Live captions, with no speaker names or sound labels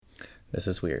This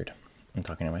is weird. I'm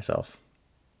talking to myself,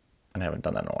 and I haven't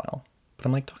done that in a while. But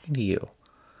I'm like talking to you.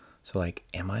 So, like,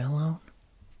 am I alone?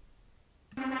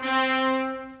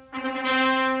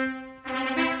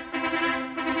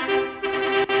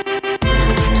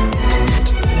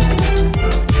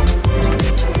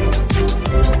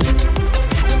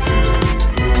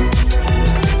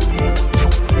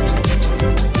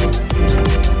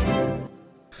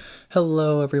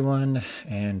 Hello, everyone,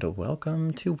 and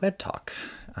welcome to Wed Talk.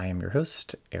 I am your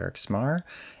host, Eric Smar,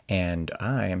 and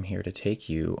I am here to take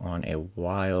you on a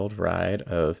wild ride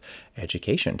of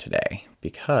education today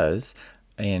because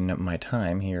in my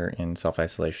time here in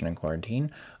self-isolation and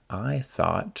quarantine, I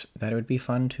thought that it would be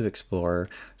fun to explore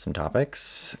some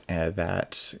topics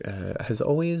that has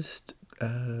always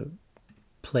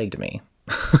plagued me.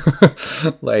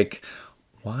 Like,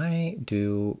 why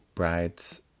do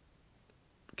brides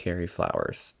carry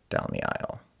flowers down the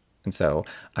aisle? And so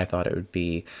I thought it would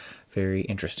be very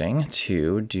interesting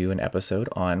to do an episode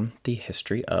on the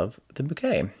history of the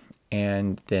bouquet.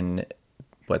 And then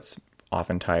what's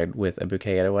often tied with a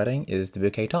bouquet at a wedding is the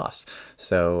bouquet toss.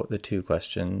 So the two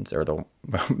questions, or the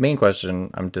main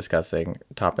question I'm discussing,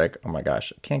 topic, oh my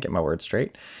gosh, I can't get my words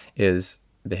straight, is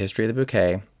the history of the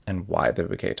bouquet and why the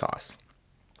bouquet toss.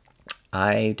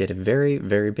 I did a very,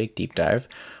 very big deep dive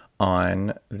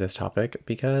on this topic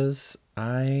because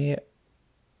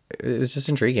it was just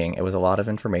intriguing. It was a lot of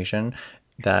information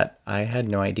that I had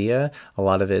no idea. A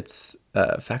lot of it's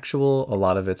factual, a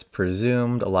lot of it's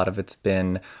presumed, a lot of it's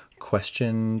been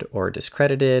questioned or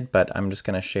discredited, but I'm just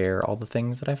going to share all the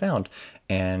things that I found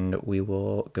and we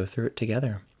will go through it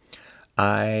together.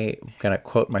 I'm going to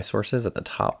quote my sources at the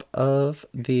top of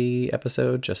the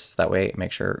episode, just that way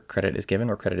make sure credit is given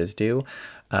where credit is due.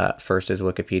 First is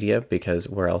Wikipedia, because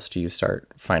where else do you start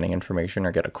finding information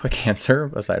or get a quick answer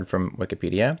aside from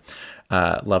Wikipedia?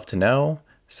 Love to Know,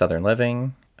 Southern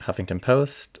Living, Huffington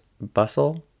Post,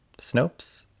 Bustle,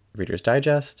 Snopes, Reader's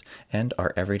Digest, and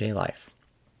Our Everyday Life.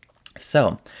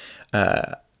 So,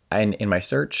 in my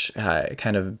search,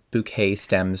 kind of bouquet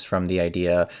stems from the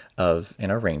idea of an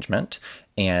arrangement,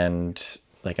 and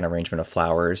like an arrangement of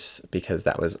flowers, because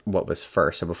that was what was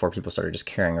first. So before people started just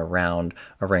carrying around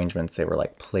arrangements, they were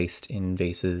like placed in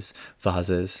vases,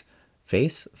 vases,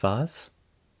 vase.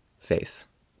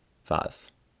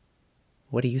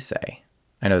 What do you say?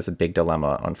 I know it's a big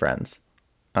dilemma on Friends,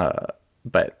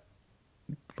 but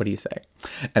what do you say?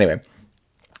 Anyway,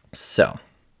 so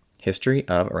history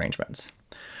of arrangements.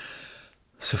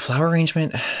 So flower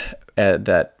arrangement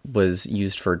that was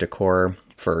used for decor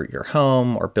for your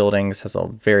home or buildings has a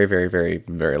very, very, very,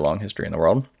 very long history in the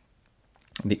world.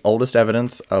 The oldest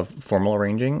evidence of formal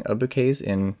arranging of bouquets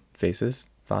in vases.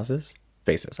 I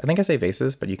think I say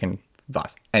vases, but you can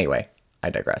vase. Anyway, I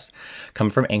digress.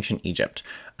 Come from ancient Egypt,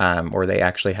 where they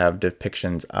actually have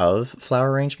depictions of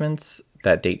flower arrangements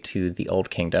that date to the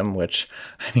Old Kingdom, which,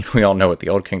 I mean, we all know what the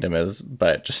Old Kingdom is,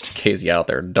 but just in case you out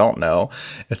there don't know,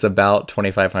 it's about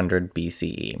 2500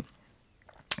 BCE.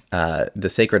 The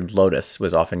sacred lotus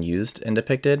was often used and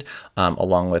depicted,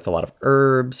 along with a lot of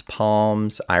herbs,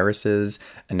 palms, irises,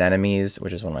 anemones,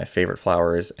 which is one of my favorite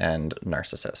flowers, and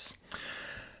narcissus.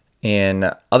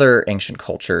 In other ancient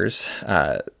cultures,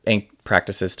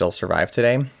 practices still survive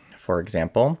today. For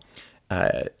example,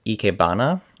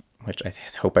 ikebana, which I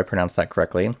hope I pronounced that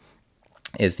correctly,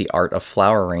 is the art of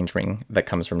flower arranging that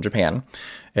comes from Japan.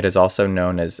 It is also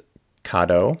known as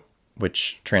kado,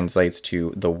 which translates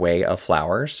to the way of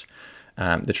flowers.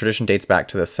 The tradition dates back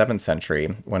to the 7th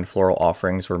century when floral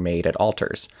offerings were made at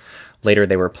altars. Later,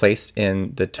 they were placed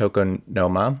in the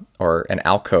tokonoma, or an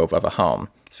alcove of a home,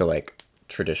 so like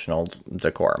traditional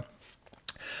decor.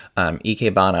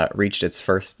 Ikebana reached its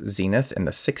first zenith in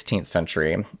the 16th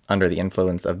century under the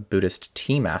influence of Buddhist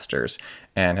tea masters,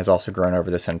 and has also grown over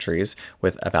the centuries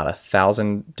with about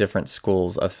 1,000 different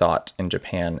schools of thought in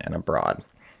Japan and abroad.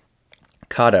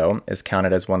 Kado is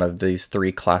counted as one of these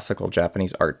three classical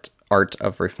Japanese art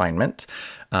of refinement,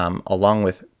 along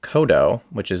with kodo,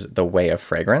 which is the way of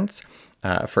fragrance,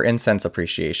 for incense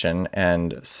appreciation,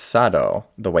 and sado,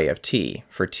 the way of tea,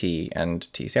 for tea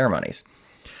and tea ceremonies.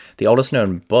 The oldest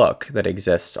known book that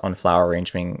exists on flower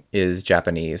arranging is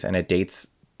Japanese, and it dates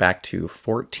back to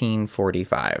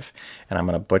 1445. And I'm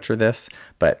going to butcher this,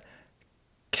 but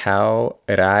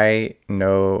Kaurai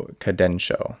no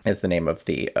Kadensho is the name of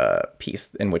the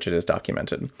piece in which it is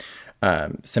documented.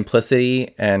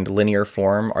 Simplicity and linear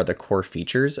form are the core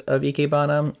features of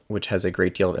Ikebana, which has a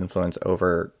great deal of influence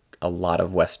over a lot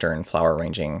of Western flower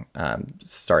arranging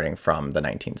starting from the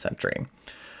 19th century.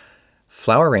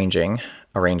 Flower arranging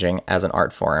arranging as an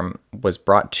art form was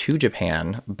brought to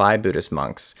Japan by Buddhist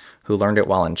monks who learned it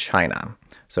while in China.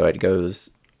 So it goes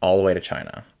all the way to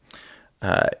China.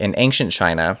 In ancient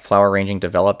China, flower arranging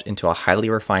developed into a highly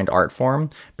refined art form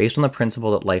based on the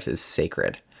principle that life is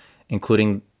sacred,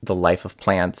 including the life of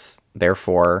plants.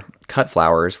 Therefore, cut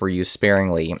flowers were used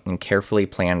sparingly in carefully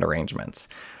planned arrangements.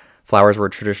 Flowers were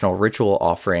a traditional ritual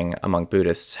offering among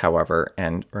Buddhists, however,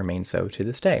 and remain so to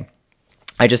this day.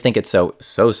 I just think it's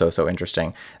so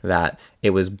interesting that it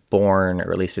was born,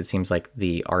 or at least it seems like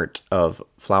the art of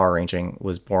flower arranging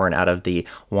was born out of the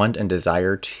want and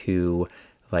desire to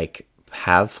like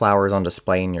have flowers on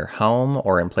display in your home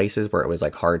or in places where it was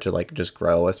like hard to like just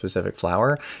grow a specific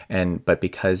flower. And but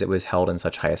because it was held in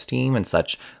such high esteem and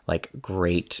such like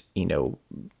great,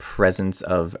 presence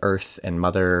of earth and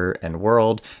mother and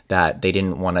world, that they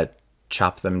didn't want to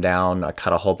chop them down,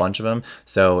 cut a whole bunch of them.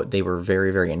 So they were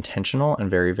very, very intentional and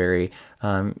very, very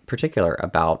particular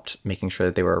about making sure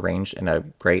that they were arranged in a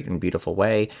great and beautiful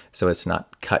way so as to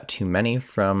not cut too many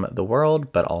from the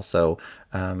world, but also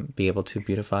be able to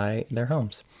beautify their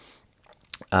homes.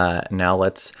 Now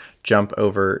let's jump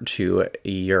over to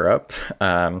Europe.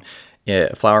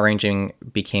 Flower arranging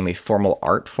became a formal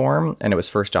art form, and it was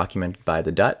first documented by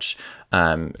the Dutch,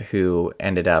 who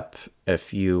ended up,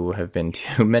 if you have been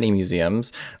to many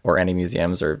museums or any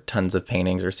museums or tons of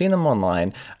paintings or seen them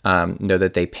online, know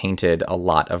that they painted a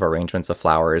lot of arrangements of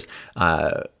flowers.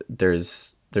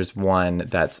 There's one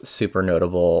that's super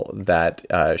notable that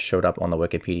showed up on the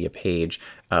Wikipedia page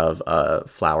of a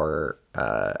flower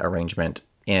arrangement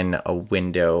in a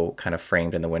window, kind of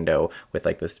framed in the window with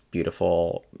like this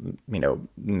beautiful,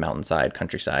 mountainside,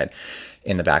 countryside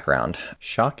in the background.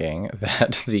 Shocking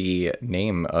that the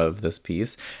name of this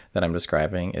piece that I'm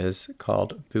describing is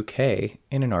called Bouquet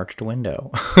in an Arched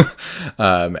Window.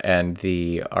 And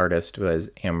the artist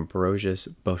was Ambrosius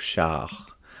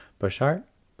Bochart. Bochart.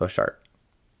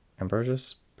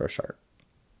 Ambrosius Bochart.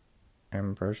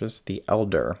 Ambrosius the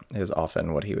Elder is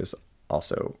often what he was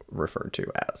also referred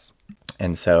to as.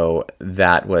 And so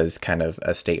that was kind of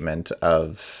a statement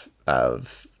of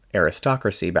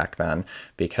aristocracy back then,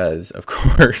 because of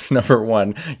course, number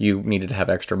one, you needed to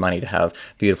have extra money to have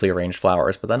beautifully arranged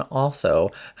flowers, but then also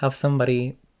have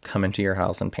somebody come into your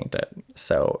house and paint it.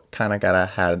 So kind of gotta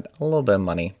had a little bit of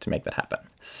money to make that happen.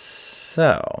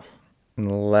 So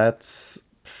let's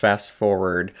fast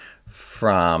forward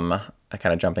from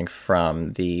kind of jumping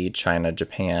from the China,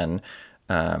 Japan,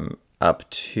 up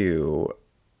to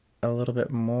a little bit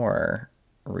more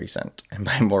recent. And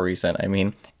by more recent, I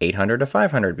mean 800 to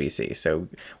 500 BC. So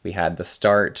we had the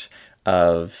start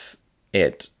of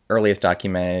it earliest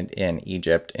documented in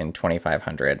Egypt in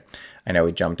 2500. I know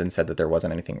we jumped and said that there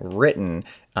wasn't anything written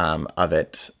of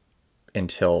it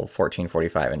until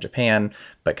 1445 in Japan,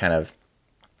 but kind of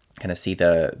see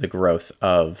the growth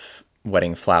of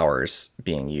wedding flowers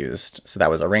being used. So that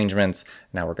was arrangements.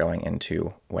 Now we're going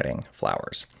into wedding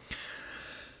flowers.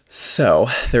 So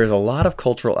there's a lot of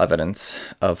cultural evidence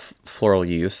of floral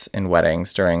use in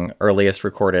weddings during earliest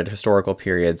recorded historical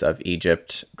periods of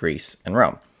Egypt, Greece, and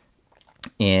Rome.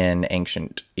 In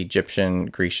ancient Egyptian,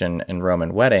 Grecian, and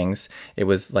Roman weddings, it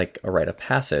was like a rite of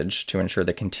passage to ensure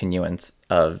the continuance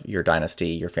of your dynasty,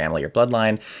 your family, your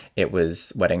bloodline.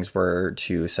 Weddings were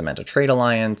to cement a trade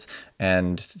alliance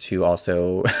and to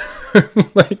also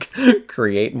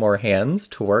create more hands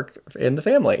to work in the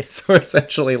family. So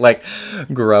essentially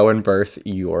grow and birth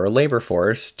your labor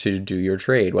force to do your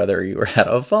trade, whether you were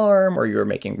at a farm or you were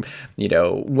making,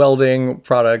 welding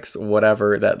products,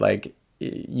 whatever, that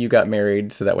you got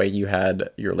married so that way you had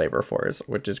your labor force,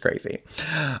 which is crazy.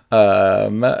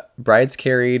 Brides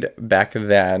carried back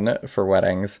then for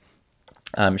weddings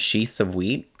sheaths of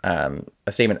wheat, a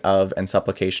statement of and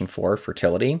supplication for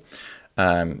fertility.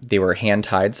 They were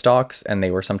hand-tied stalks, and they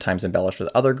were sometimes embellished with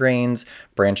other grains,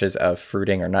 branches of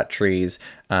fruiting or nut trees,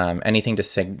 anything to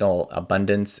signal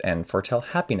abundance and foretell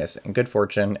happiness and good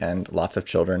fortune and lots of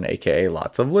children, aka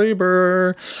lots of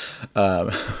labor.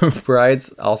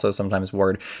 Brides also sometimes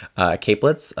wore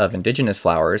capelets of indigenous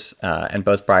flowers, and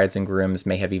both brides and grooms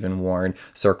may have even worn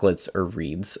circlets or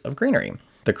wreaths of greenery.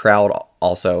 The crowd,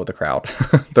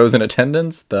 those in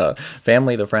attendance, the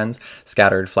family, the friends,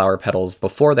 scattered flower petals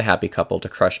before the happy couple to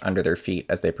crush under their feet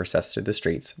as they processed through the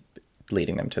streets,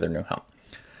 leading them to their new home.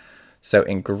 So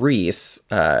in Greece,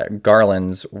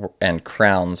 garlands and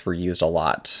crowns were used a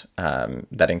lot,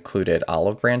 that included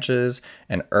olive branches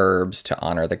and herbs to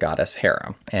honor the goddess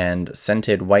Hera. And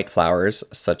scented white flowers,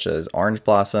 such as orange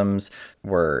blossoms,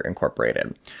 were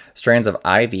incorporated. Strands of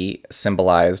ivy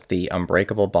symbolized the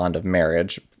unbreakable bond of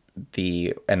marriage,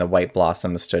 and the white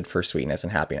blossoms stood for sweetness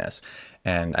and happiness.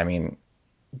 And I mean,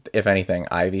 if anything,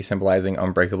 ivy symbolizing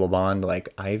unbreakable bond.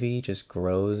 Like ivy just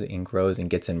grows and grows and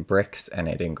gets in bricks and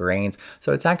it ingrains.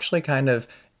 So it's actually kind of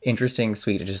interesting,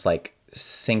 sweet. It just like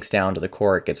sinks down to the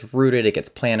core. It gets rooted, it gets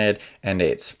planted, and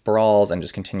it sprawls and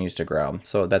just continues to grow.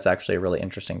 So that's actually a really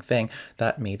interesting thing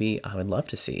that maybe I would love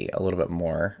to see a little bit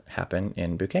more happen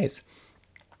in bouquets.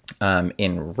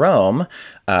 In Rome,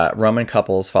 Roman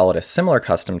couples followed a similar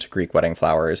custom to Greek wedding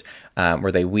flowers,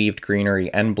 where they weaved greenery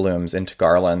and blooms into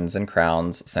garlands and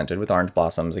crowns scented with orange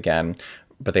blossoms again.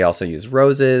 But they also used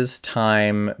roses,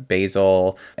 thyme,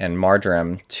 basil, and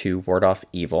marjoram to ward off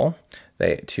evil,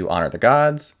 to honor the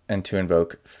gods, and to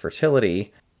invoke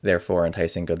fertility, therefore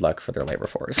enticing good luck for their labor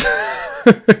force.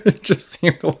 It just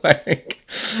seemed like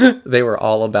they were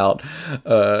all about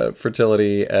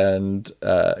fertility and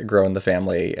growing the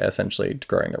family, essentially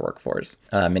growing their workforce.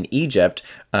 In Egypt,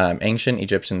 ancient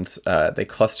Egyptians, they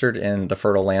clustered in the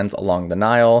fertile lands along the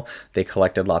Nile. They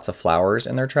collected lots of flowers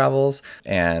in their travels,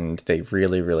 and they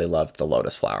really, really loved the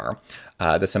lotus flower.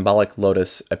 The symbolic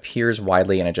lotus appears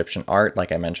widely in Egyptian art,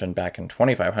 like I mentioned, back in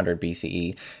 2500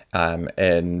 BCE,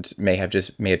 and may have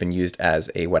been used as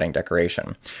a wedding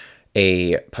decoration.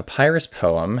 A papyrus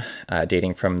poem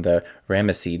dating from the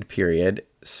Ramesside period,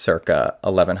 circa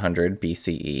 1100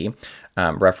 BCE,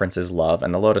 references love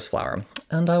and the lotus flower.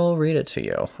 And I will read it to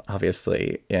you,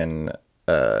 obviously, in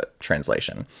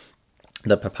translation.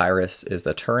 The papyrus is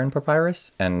the Turin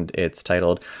Papyrus, and it's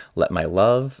titled, "Let My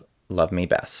Love Love Me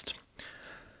Best."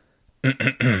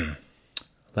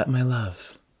 Let my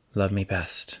love love me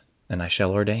best, and I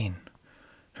shall ordain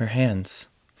her hands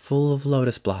full of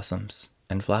lotus blossoms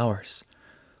and flowers,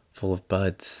 full of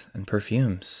buds and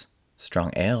perfumes,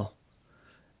 strong ale,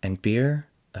 and beer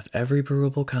of every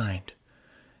brewable kind.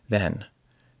 Then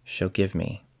she'll give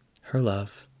me her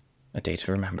love, a day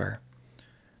to remember.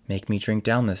 Make me drink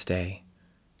down this day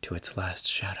to its last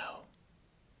shadow.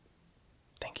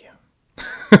 Thank you.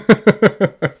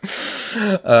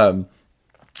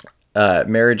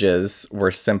 Marriages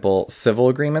were simple civil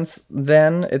agreements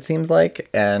then, it seems like,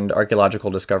 and archaeological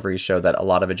discoveries show that a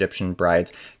lot of Egyptian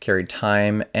brides carried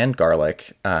thyme and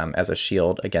garlic as a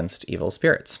shield against evil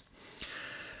spirits.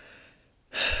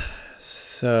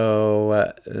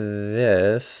 So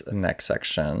this next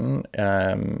section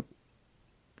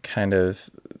kind of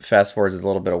fast forwards a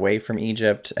little bit away from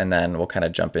Egypt, and then we'll kind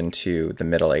of jump into the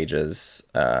Middle Ages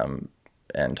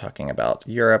and talking about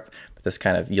Europe. But this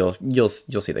kind of you'll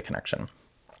see the connection.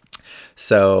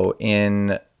 So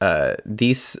in a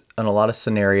lot of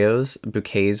scenarios,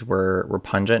 bouquets were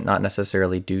pungent, not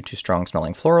necessarily due to strong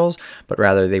smelling florals, but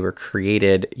rather they were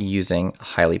created using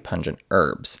highly pungent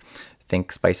herbs.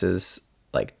 Think spices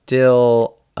like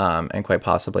dill, and quite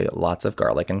possibly lots of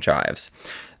garlic and chives.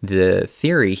 The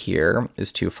theory here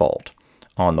is twofold.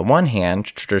 On the one hand,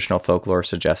 traditional folklore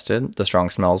suggested the strong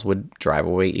smells would drive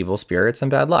away evil spirits and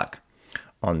bad luck.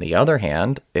 On the other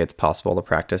hand, it's possible the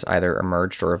practice either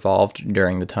emerged or evolved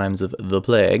during the times of the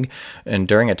plague, and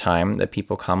during a time that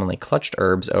people commonly clutched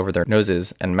herbs over their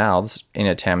noses and mouths in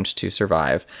attempt to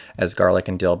survive, as garlic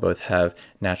and dill both have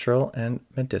natural and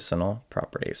medicinal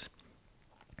properties.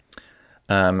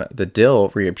 The dill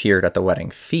reappeared at the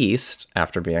wedding feast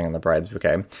after being in the bride's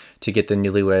bouquet to get the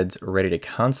newlyweds ready to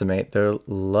consummate their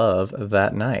love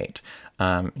that night.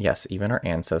 Yes, even our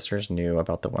ancestors knew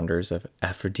about the wonders of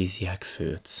aphrodisiac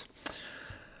foods.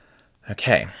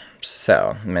 Okay,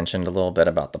 so mentioned a little bit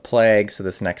about the plague. So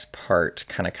this next part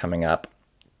kind of coming up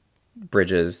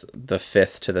bridges the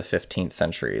 5th to the 15th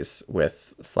centuries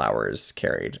with flowers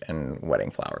carried and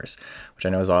wedding flowers, which I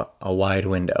know is a wide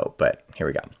window, but here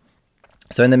we go.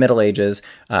 So in the Middle Ages,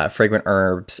 fragrant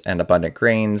herbs and abundant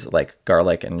grains like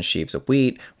garlic and sheaves of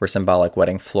wheat were symbolic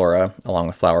wedding flora, along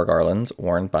with flower garlands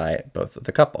worn by both of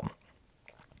the couple.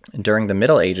 During the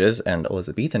Middle Ages and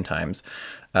Elizabethan times,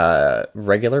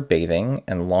 regular bathing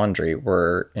and laundry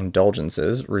were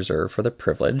indulgences reserved for the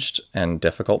privileged and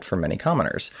difficult for many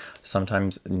commoners,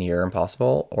 sometimes near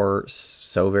impossible or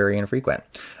so very infrequent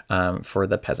for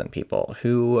the peasant people,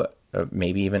 who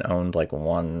maybe even owned like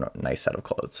one nice set of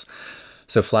clothes.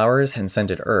 So flowers and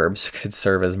scented herbs could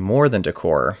serve as more than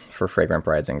decor for fragrant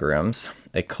brides and grooms.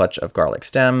 A clutch of garlic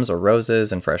stems or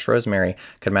roses and fresh rosemary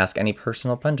could mask any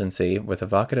personal pungency with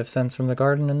evocative scents from the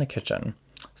garden and the kitchen.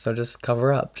 So just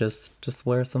cover up, just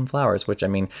wear some flowers, which I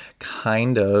mean,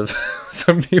 kind of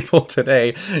some people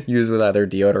today use with either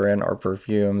deodorant or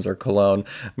perfumes or cologne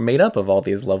made up of all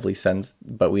these lovely scents,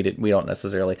 but we don't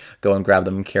necessarily go and grab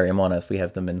them and carry them on us. We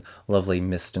have them in lovely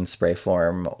mist and spray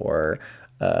form or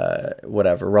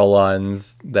whatever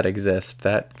roll-ons that exist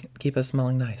that keep us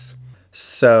smelling nice.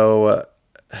 So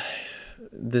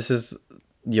this is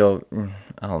you'll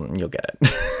get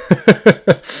it.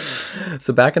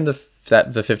 So back in the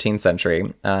 15th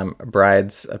century,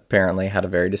 brides apparently had a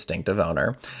very distinctive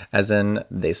odor, as in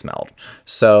they smelled.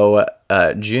 So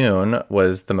June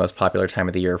was the most popular time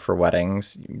of the year for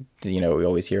weddings. You know, we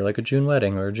always hear like a June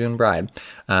wedding or a June bride,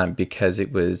 because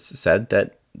it was said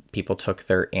that people took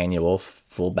their annual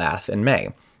full bath in May.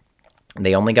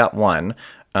 They only got one,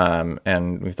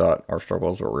 and we thought our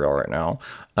struggles were real right now.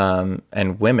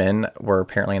 And women were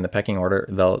apparently in the pecking order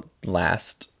the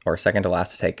last or second to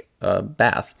last to take a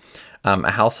bath.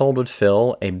 A household would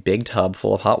fill a big tub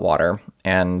full of hot water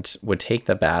and would take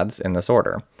the baths in this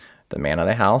order. The man of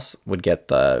the house would get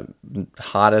the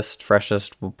hottest,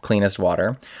 freshest, cleanest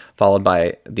water, followed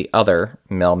by the other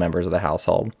male members of the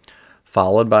household,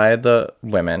 followed by the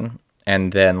women,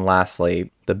 and then lastly,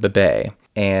 the bebe.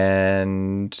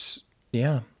 And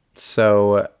yeah,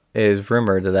 so it is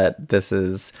rumored that this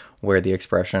is where the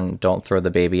expression "don't throw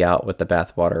the baby out with the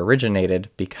bathwater" originated,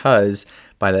 because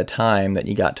by the time that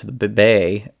you got to the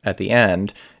bebe at the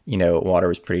end, you know, water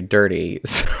was pretty dirty.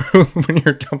 So when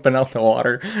you're dumping out the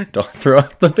water, don't throw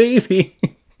out the baby.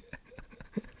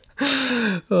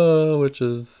 Which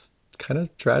is kind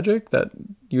of tragic that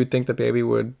you would think the baby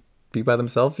would be by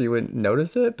themselves, you wouldn't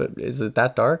notice it, but is it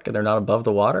that dark and they're not above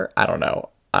the water? I don't know.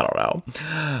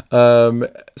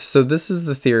 So this is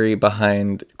the theory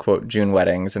behind, quote, June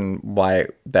weddings, and why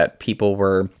that people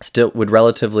would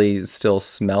relatively still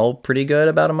smell pretty good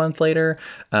about a month later.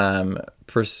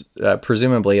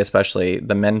 Presumably, especially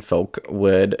the men folk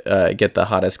would get the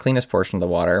hottest, cleanest portion of the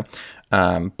water.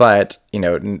 But, you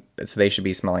know, so they should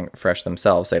be smelling fresh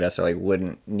themselves. They necessarily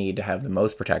wouldn't need to have the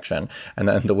most protection. And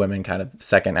then the women kind of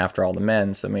second after all the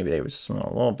men, so maybe they would smell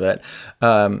a little bit.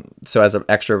 So as an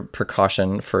extra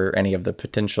precaution for any of the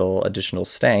potential additional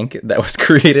stank that was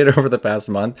created over the past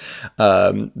month,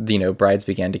 you know, brides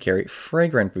began to carry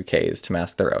fragrant bouquets to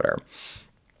mask their odor.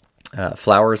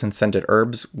 Flowers and scented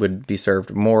herbs would be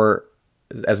served more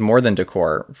than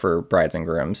decor for brides and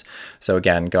grooms. So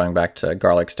again, going back to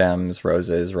garlic stems,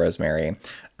 roses, rosemary,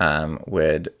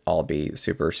 would all be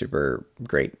super, super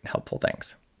great, helpful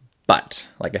things. But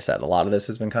like I said, a lot of this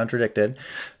has been contradicted.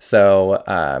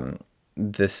 So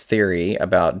this theory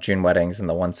about June weddings and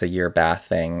the once a year bath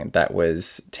thing that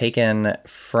was taken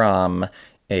from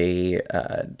a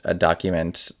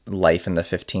document, Life in the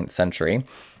 15th Century,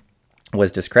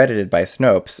 was discredited by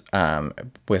Snopes,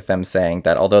 with them saying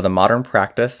that although the modern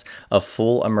practice of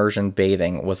full immersion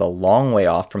bathing was a long way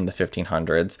off from the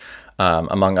 1500s,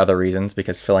 among other reasons,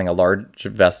 because filling a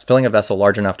vessel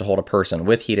large enough to hold a person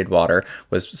with heated water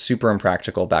was super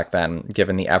impractical back then,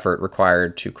 given the effort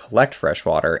required to collect fresh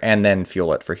water and then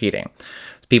fuel it for heating.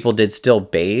 People did still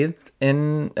bathe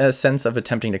in a sense of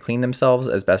attempting to clean themselves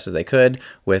as best as they could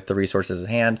with the resources at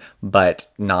hand, but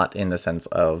not in the sense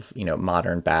of, you know,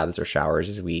 modern baths or showers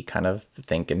as we kind of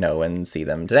think and know and see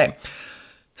them today.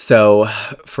 So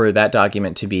for that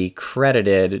document to be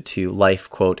credited to Life,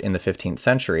 quote, in the 15th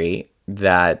century,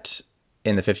 that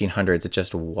in the 1500s it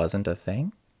just wasn't a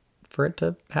thing for it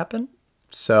to happen.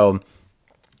 So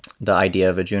the idea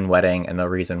of a June wedding and the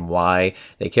reason why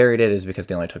they carried it is because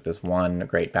they only took this one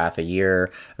great bath a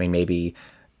year. I mean, maybe,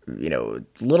 you know,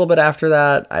 a little bit after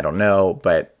that, I don't know.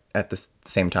 But at the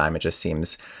same time, it just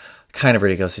seems kind of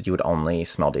ridiculous that you would only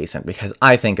smell decent, because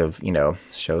I think of, you know,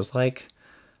 shows like,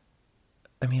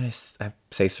 I mean, I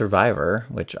say Survivor,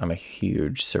 which I'm a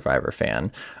huge Survivor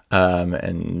fan,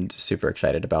 and super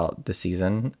excited about the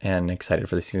season and excited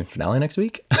for the season finale next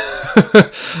week.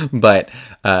 But,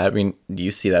 I mean,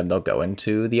 you see them, they'll go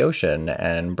into the ocean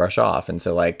and brush off. And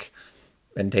so, like,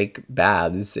 and take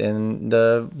baths in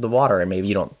the water. And maybe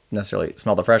you don't necessarily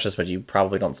smell the freshest, but you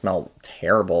probably don't smell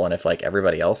terrible. And if, like,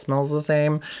 everybody else smells the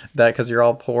same, that because you're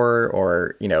all poor,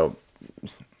 or, you know,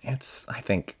 I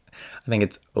think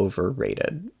it's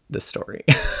overrated, this story.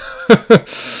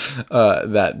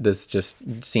 That this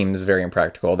just seems very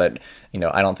impractical, that, you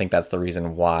know, I don't think that's the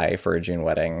reason why for a June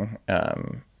wedding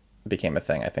became a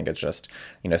thing. I think it's just,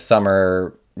 you know,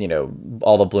 summer, you know,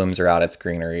 all the blooms are out, it's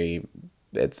greenery,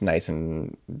 it's nice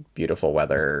and beautiful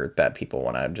weather that people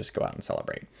want to just go out and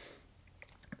celebrate.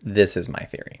 This is my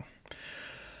theory.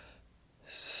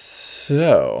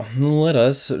 So let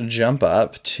us jump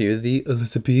up to the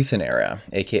Elizabethan era,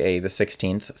 aka the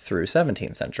 16th through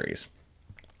 17th centuries.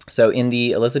 So in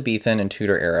the Elizabethan and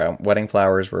Tudor era, wedding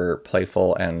flowers were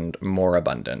playful and more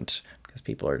abundant because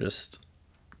people are just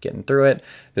getting through it.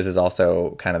 This is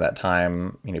also kind of that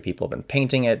time, you know, people have been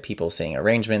painting it, people seeing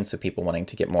arrangements, so people wanting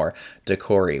to get more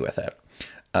decory with it.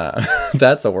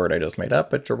 That's a word I just made up,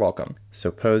 but you're welcome.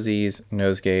 So posies,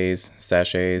 nosegays,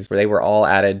 sachets, they were all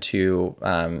added to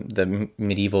the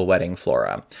medieval wedding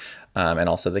flora. and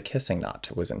also the kissing knot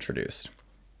was introduced.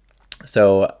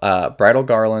 So bridal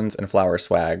garlands and flower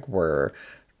swag were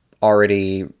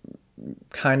already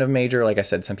kind of major. Like I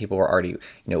said, some people were already,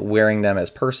 wearing them as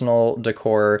personal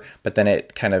decor, but then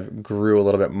it kind of grew a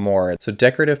little bit more. So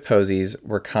decorative posies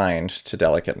were kind to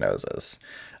delicate noses.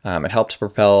 It helped to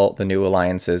propel the new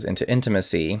alliances into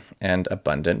intimacy and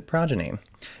abundant progeny.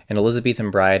 An Elizabethan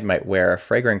bride might wear a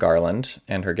fragrant garland,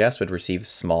 and her guests would receive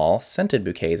small, scented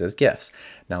bouquets as gifts.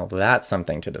 Now, that's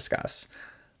something to discuss.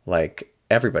 Like,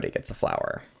 everybody gets a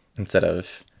flower instead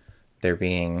of there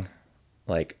being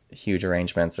like huge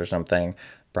arrangements or something.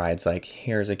 Bride's like,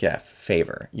 here's a gift,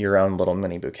 favor, your own little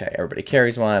mini bouquet. Everybody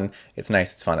carries one. It's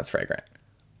nice, it's fun, it's fragrant.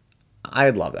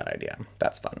 I love that idea.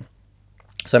 That's fun.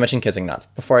 So I mentioned kissing knots.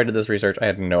 Before I did this research, I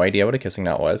had no idea what a kissing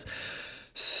knot was.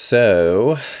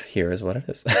 So here is what it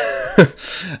is.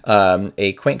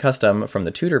 A quaint custom from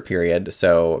the Tudor period,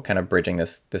 so kind of bridging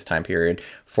this time period,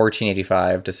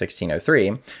 1485 to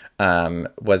 1603,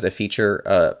 was a feature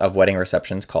of wedding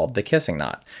receptions called the kissing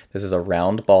knot. This is a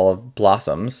round ball of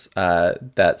blossoms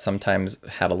that sometimes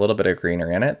had a little bit of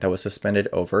greenery in it that was suspended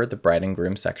over the bride and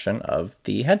groom section of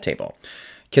the head table.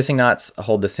 Kissing knots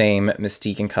hold the same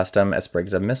mystique and custom as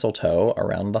sprigs of mistletoe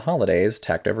around the holidays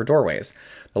tacked over doorways.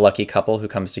 The lucky couple who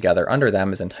comes together under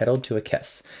them is entitled to a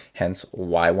kiss, hence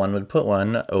why one would put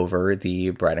one over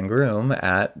the bride and groom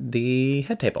at the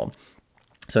head table.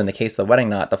 So in the case of the wedding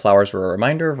knot, the flowers were a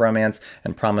reminder of romance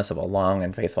and promise of a long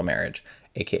and faithful marriage,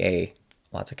 aka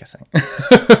lots of kissing.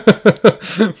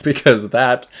 Because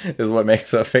that is what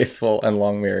makes a faithful and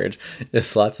long marriage,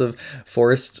 is lots of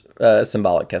forced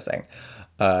symbolic kissing.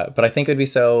 But I think it would be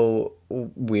so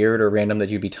weird or random that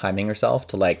you'd be timing yourself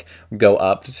to like go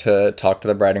up to talk to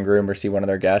the bride and groom or see one of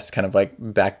their guests, kind of like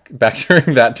back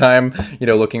during that time,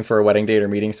 looking for a wedding date or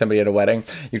meeting somebody at a wedding.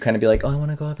 You kind of be like, oh, I want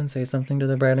to go up and say something to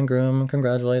the bride and groom,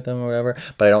 congratulate them or whatever.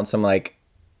 But I don't some like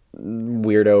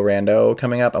weirdo rando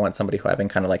coming up. I want somebody who I've been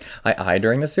kind of like I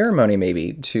during the ceremony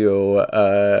maybe to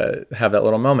have that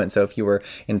little moment. So if you were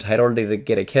entitled to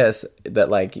get a kiss, that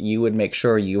like you would make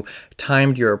sure you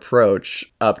timed your approach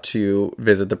up to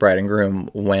visit the bride and groom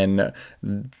when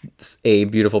a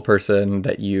beautiful person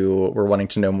that you were wanting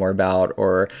to know more about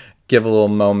or give a little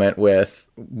moment with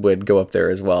would go up there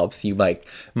as well. So you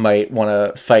might want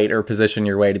to fight or position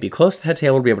your way to be close to the head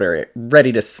table to be able to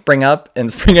ready to spring up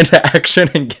and spring into action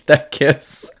and get that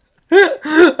kiss.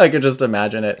 I could just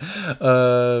imagine it.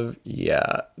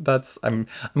 Yeah, I'm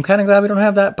kind of glad we don't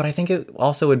have that, but I think it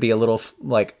also would be a little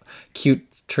like cute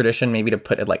tradition maybe to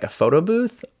put it like a photo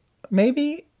booth,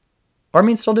 maybe. Or I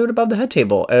mean, still do it above the head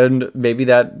table, and maybe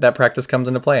that practice comes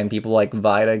into play, and people like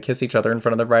vie to kiss each other in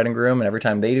front of the bride and groom, and every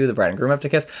time they do, the bride and groom have to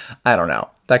kiss. I don't know.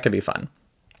 That could be fun.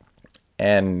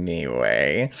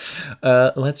 Anyway,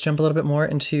 let's jump a little bit more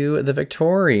into the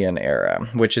Victorian era,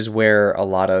 which is where a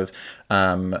lot of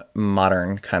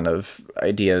modern kind of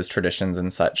ideas, traditions,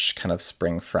 and such kind of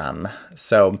spring from.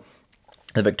 So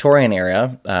the Victorian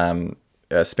era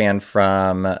spanned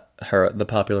from the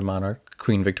popular monarch,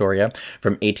 Queen Victoria,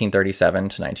 from 1837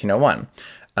 to 1901.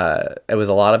 It was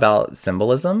a lot about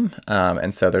symbolism,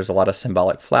 and so there's a lot of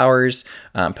symbolic flowers,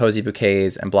 posy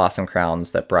bouquets, and blossom crowns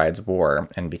that brides wore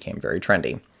and became very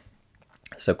trendy.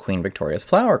 So Queen Victoria's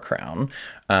flower crown,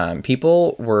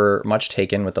 people were much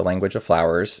taken with the language of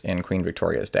flowers in Queen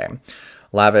Victoria's day.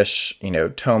 Lavish,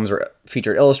 tomes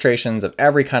featured illustrations of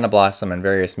every kind of blossom and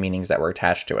various meanings that were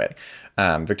attached to it.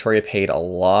 Victoria paid a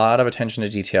lot of attention to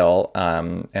detail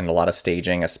and a lot of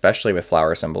staging, especially with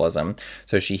flower symbolism.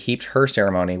 So she heaped her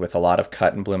ceremony with a lot of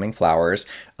cut and blooming flowers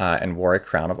and wore a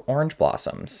crown of orange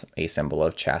blossoms, a symbol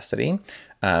of chastity,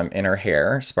 in her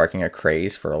hair, sparking a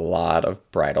craze for a lot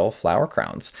of bridal flower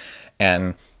crowns.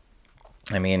 And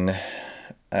I mean,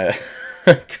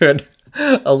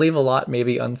 I'll leave a lot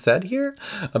maybe unsaid here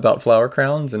about flower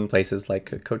crowns in places like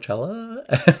Coachella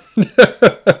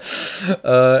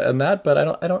and that, but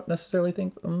I don't necessarily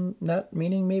think that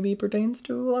meaning maybe pertains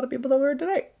to a lot of people that wear it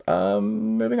today.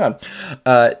 Moving on.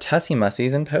 Tussie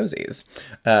Mussies and Posies.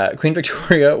 Queen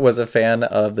Victoria was a fan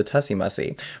of the Tussie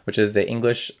Mussie, which is the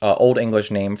Old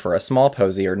English name for a small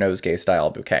posy or nosegay style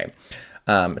bouquet.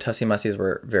 Tussie Mussies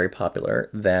were very popular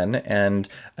then and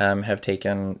have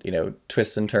taken,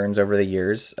 twists and turns over the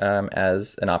years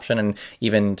as an option. And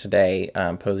even today,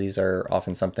 posies are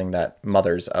often something that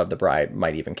mothers of the bride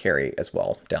might even carry as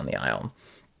well down the aisle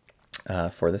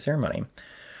for the ceremony.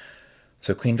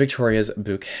 So Queen Victoria's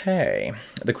bouquet.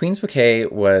 The Queen's bouquet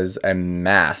was a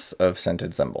mass of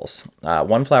scented symbols.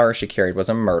 One flower she carried was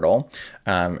a myrtle.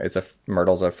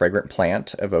 Myrtle's a fragrant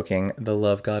plant evoking the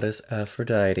love goddess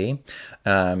Aphrodite.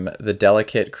 The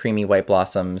delicate, creamy white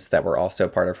blossoms that were also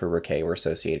part of her bouquet were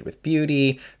associated with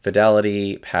beauty,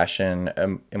 fidelity,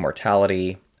 passion,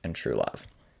 immortality, and true love.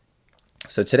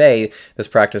 So today, this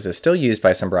practice is still used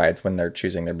by some brides when they're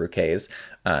choosing their bouquets.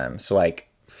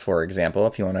 For example,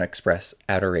 if you want to express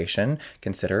adoration,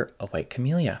 consider a white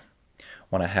camellia.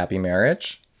 Want a happy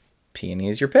marriage?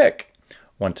 Peony's your pick.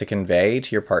 Want to convey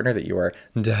to your partner that you are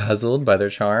dazzled by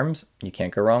their charms? You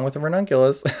can't go wrong with a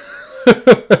ranunculus.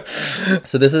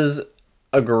 So this is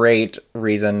a great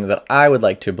reason that I would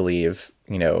like to believe,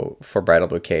 for bridal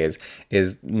bouquets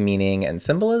is meaning and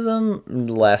symbolism,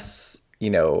 less,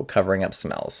 covering up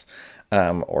smells,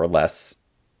 or less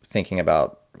thinking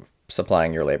about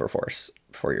supplying your labor force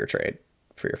for your trade,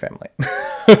 for your family,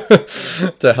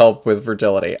 to help with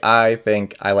fertility. I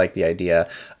think I like the idea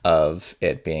of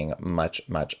it being much,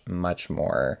 much, much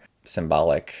more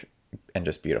symbolic and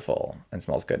just beautiful and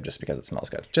smells good just because it smells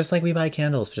good. Just like we buy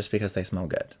candles just because they smell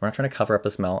good. We're not trying to cover up a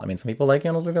smell. I mean, some people like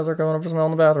candles because they're covering up a smell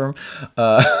in the bathroom.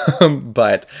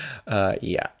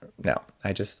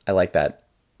 I like that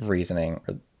reasoning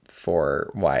for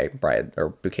why bride or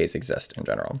bouquets exist in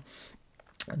general.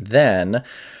 Then,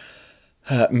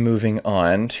 moving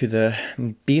on to the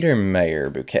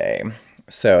Biedermeier bouquet.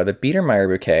 So the Biedermeier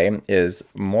bouquet is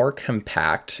more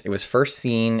compact. It was first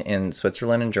seen in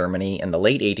Switzerland and Germany in the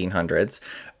late 1800s,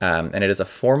 and it is a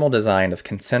formal design of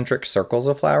concentric circles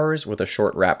of flowers with a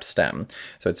short wrapped stem.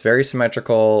 So it's very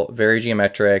symmetrical, very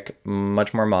geometric,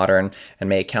 much more modern, and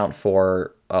may account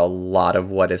for a lot of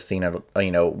what is seen at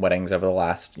weddings over the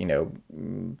last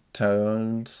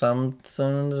some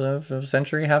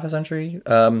century, half a century.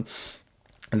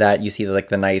 That you see like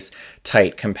the nice,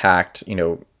 tight, compact,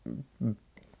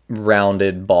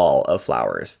 rounded ball of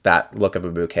flowers. That look of a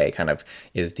bouquet kind of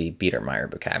is the Biedermeier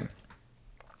bouquet.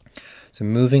 So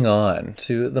moving on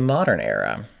to the modern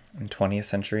era, in 20th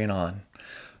century and on.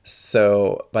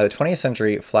 So by the 20th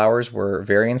century, flowers were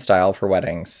very in style for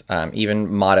weddings.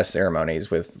 Even modest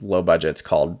ceremonies with low budgets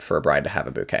called for a bride to have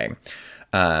a bouquet.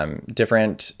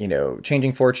 Different,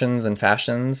 changing fortunes and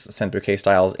fashions sent bouquet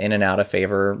styles in and out of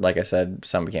favor. Like I said,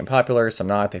 some became popular, some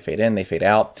not. They fade in, they fade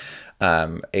out.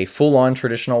 A full-on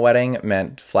traditional wedding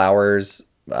meant flowers,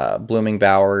 blooming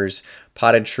bowers,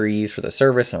 potted trees for the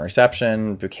service and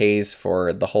reception, bouquets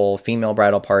for the whole female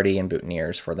bridal party, and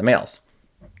boutonnieres for the males.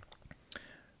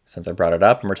 Since I brought it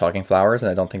up and we're talking flowers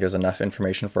and I don't think there's enough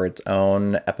information for its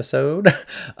own episode,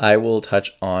 I will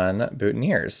touch on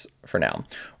boutonnieres for now,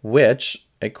 which,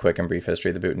 a quick and brief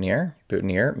history of the boutonniere.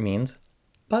 Boutonniere means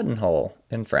buttonhole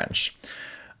in French.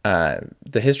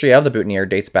 The history of the boutonniere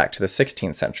dates back to the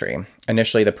 16th century.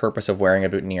 Initially, the purpose of wearing a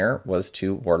boutonniere was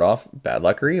to ward off bad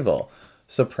luck or evil.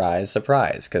 Surprise,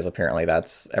 surprise, because apparently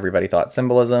everybody thought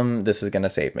symbolism, this is going to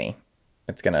save me.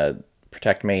 It's going to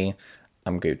protect me.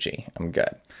 I'm Gucci. I'm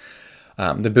good.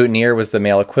 The boutonniere was the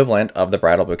male equivalent of the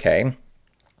bridal bouquet,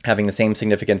 having the same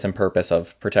significance and purpose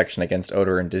of protection against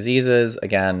odor and diseases.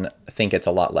 Again, I think it's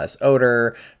a lot less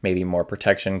odor, maybe more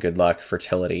protection, good luck,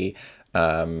 fertility,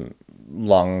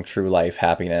 long, true life,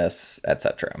 happiness,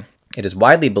 etc. It is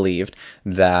widely believed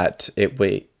that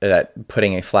that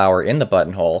putting a flower in the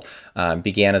buttonhole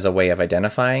began as a way of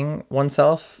identifying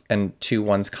oneself and to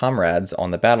one's comrades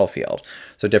on the battlefield.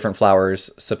 So different flowers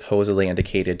supposedly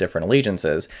indicated different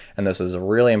allegiances, and this was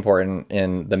really important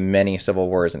in the many civil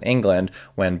wars in England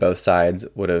when both sides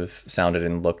would have sounded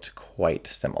and looked quite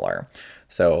similar.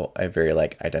 So a very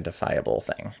identifiable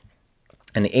thing.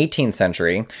 In the 18th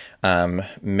century,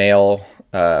 male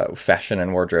fashion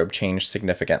and wardrobe changed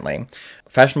significantly.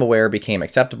 Fashionable wear became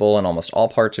acceptable in almost all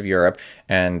parts of Europe,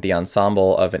 and the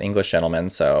ensemble of an English gentleman,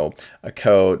 so a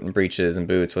coat and breeches and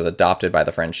boots, was adopted by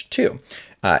the French too.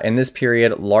 In this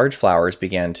period, large flowers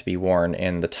began to be worn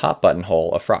in the top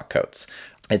buttonhole of frock coats.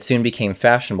 It soon became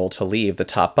fashionable to leave the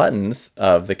top buttons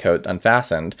of the coat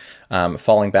unfastened,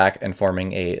 falling back and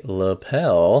forming a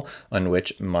lapel on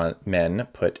which men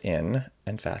put in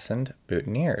and fastened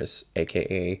boutonnieres,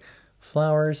 aka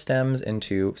flower stems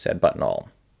into said buttonhole.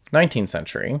 19th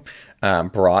century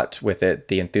brought with it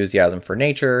the enthusiasm for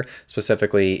nature,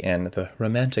 specifically in the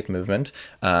Romantic movement,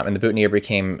 and the boutonniere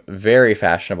became very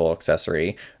fashionable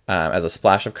accessory as a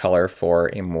splash of color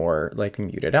for a more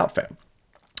muted outfit.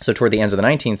 So toward the end of the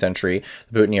 19th century,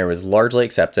 the boutonniere was largely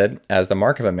accepted as the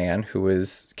mark of a man who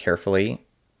was carefully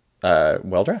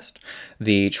well-dressed.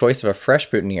 The choice of a fresh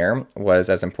boutonniere was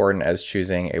as important as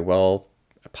choosing a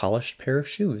polished pair of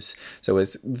shoes. So it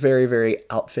was very, very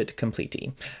outfit complete.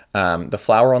 The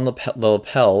flower on the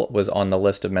lapel was on the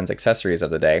list of men's accessories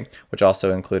of the day, which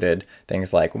also included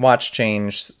things like watch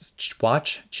chains,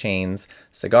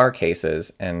 cigar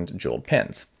cases, and jeweled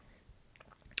pins.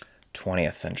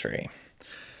 20th century.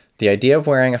 The idea of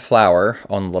wearing a flower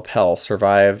on the lapel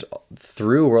survived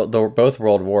through both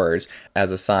world wars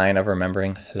as a sign of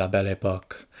remembering La Belle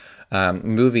Époque.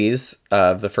 Movies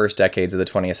of the first decades of the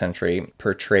 20th century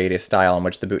portrayed a style in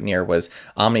which the boutonniere was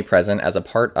omnipresent as a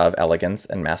part of elegance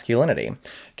and masculinity.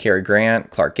 Cary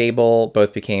Grant, Clark Gable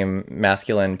both became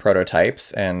masculine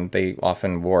prototypes, and they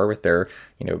often wore with their,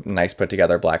 nice put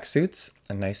together black suits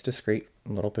a nice discreet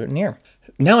little boutonniere.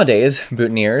 Nowadays,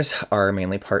 boutonnieres are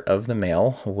mainly part of the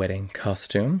male wedding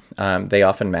costume. They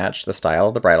often match the style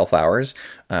of the bridal flowers.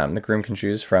 The groom can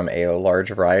choose from a large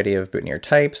variety of boutonniere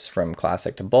types, from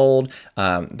classic to bold.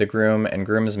 The groom and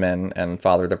groomsmen and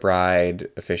father of the bride,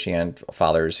 officiant,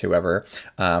 fathers, whoever,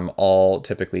 all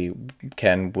typically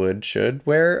should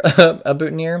wear a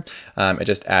boutonniere. It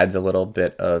just adds a little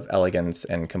bit of elegance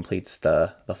and completes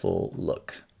the full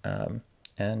look.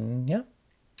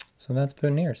 So that's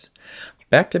boutonnieres.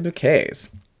 Back to bouquets.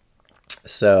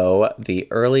 So the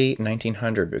early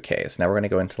 1900 bouquets. Now we're going to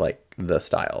go into the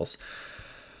styles.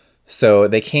 So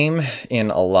they came in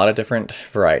a lot of different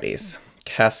varieties.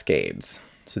 Cascades.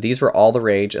 So these were all the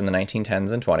rage in the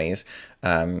 1910s and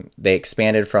 20s. They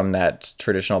expanded from that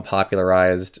traditional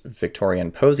popularized Victorian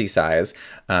posy size,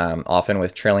 often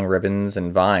with trailing ribbons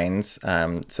and vines,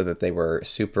 so that they were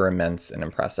super immense and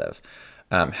impressive.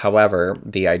 However,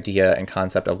 the idea and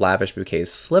concept of lavish bouquets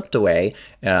slipped away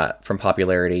from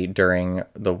popularity during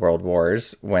the World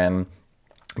Wars when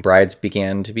brides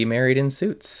began to be married in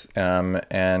suits,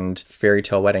 and fairy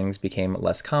tale weddings became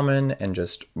less common and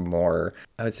just more,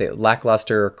 I would say,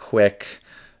 lackluster, quick,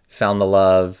 found the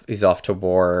love, he's off to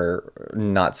war,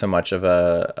 not so much of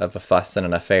a fuss and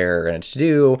an affair and a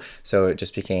to-do, so it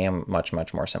just became much,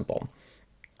 much more simple.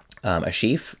 A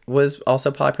sheaf was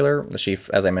also popular. The sheaf,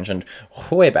 as I mentioned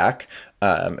way back,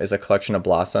 is a collection of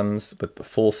blossoms with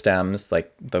full stems,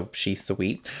 like the sheaths of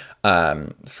wheat.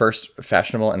 First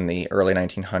fashionable in the early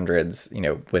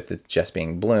 1900s, with it just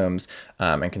being blooms,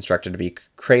 and constructed to be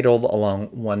cradled along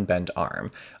one bent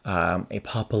arm. A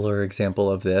popular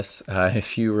example of this,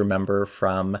 if you remember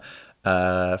from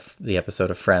the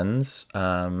episode of Friends,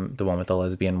 the one with the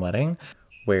lesbian wedding,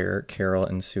 where Carol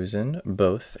and Susan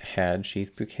both had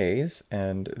sheath bouquets,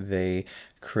 and they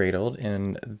cradled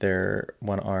in their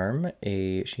one arm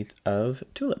a sheath of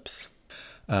tulips.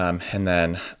 And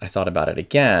then I thought about it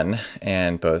again,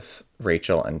 and both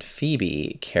Rachel and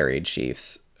Phoebe carried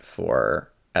sheaths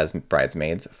as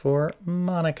bridesmaids for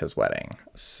Monica's wedding.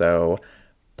 So,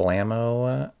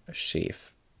 blammo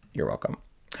sheath. You're welcome.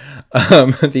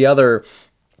 The other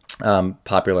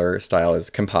popular style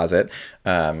is composite,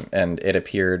 and it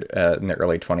appeared in the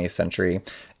early 20th century.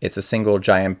 It's a single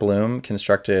giant bloom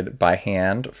constructed by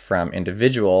hand from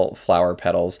individual flower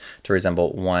petals to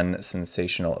resemble one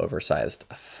sensational oversized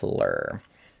fleur.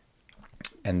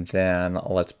 And then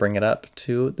let's bring it up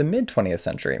to the mid-20th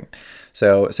century.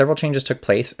 So several changes took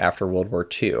place after World War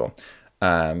II.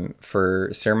 For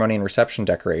ceremony and reception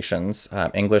decorations,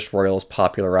 English royals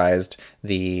popularized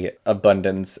the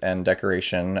abundance and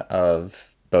decoration of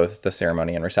both the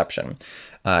ceremony and reception.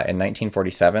 In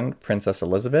 1947, Princess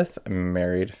Elizabeth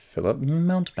married Philip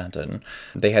Mountbatten.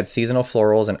 They had seasonal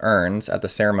florals and urns at the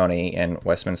ceremony in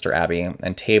Westminster Abbey,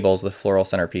 and tables with floral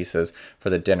centerpieces for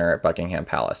the dinner at Buckingham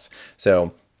Palace.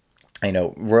 So I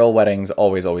know royal weddings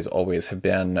always have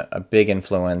been a big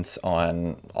influence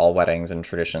on all weddings and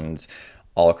traditions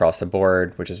all across the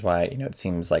board, which is why, it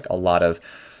seems like a lot of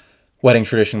wedding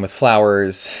tradition with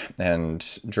flowers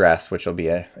and dress, which will be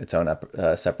its own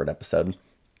separate episode,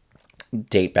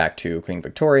 date back to Queen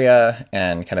Victoria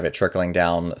and kind of it trickling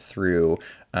down through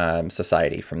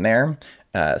society from there.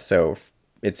 So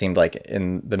it seemed like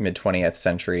in the mid-20th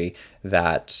century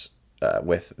that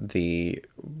with the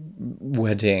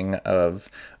wedding of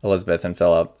Elizabeth and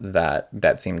Philip,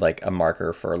 that seemed like a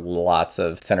marker for lots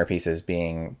of centerpieces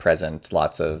being present,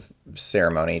 lots of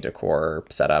ceremony, decor,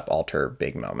 setup, altar,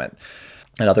 big moment.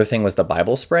 Another thing was the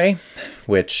Bible spray,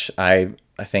 which I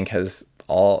think has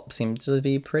all seemed to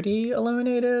be pretty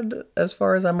eliminated as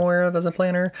far as I'm aware of as a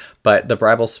planner. But the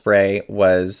Bible spray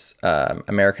was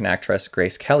American actress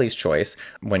Grace Kelly's choice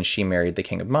when she married the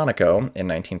King of Monaco in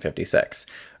 1956.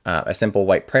 A simple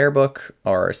white prayer book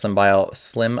or slim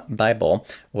Bible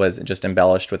was just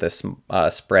embellished with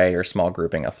a spray or small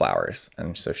grouping of flowers.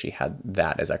 And so she had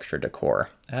that as extra decor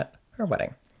at her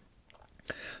wedding.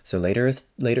 So later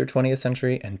 20th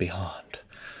century and beyond.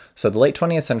 So the late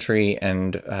 20th century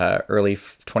and early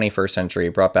 21st century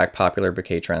brought back popular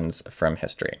bouquet trends from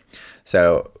history.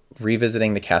 So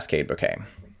revisiting the Cascade bouquet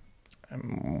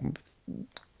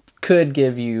could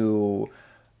give you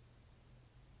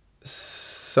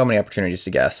so many opportunities to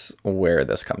guess where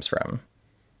this comes from.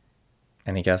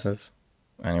 Any guesses?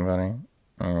 Anybody?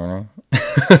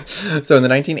 So in the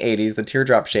 1980s, the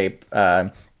teardrop shape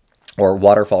or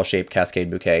waterfall shaped Cascade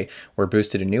bouquet were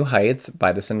boosted to new heights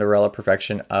by the Cinderella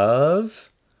perfection of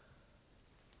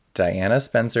Diana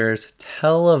Spencer's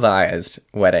televised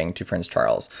wedding to Prince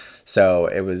Charles. So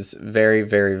it was very,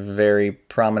 very, very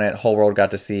prominent. Whole world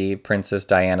got to see Princess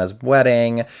Diana's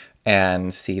wedding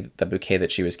and see the bouquet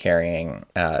that she was carrying.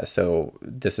 So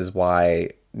this is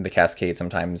why the Cascade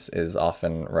sometimes is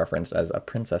often referenced as a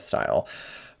princess style.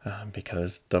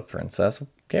 Because the princess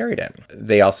carried it.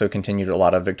 They also continued a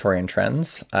lot of Victorian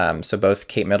trends. So both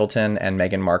Kate Middleton and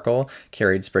Meghan Markle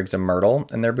carried sprigs of myrtle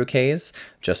in their bouquets,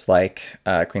 just like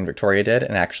Queen Victoria did.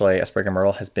 And actually, a sprig of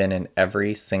myrtle has been in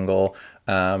every single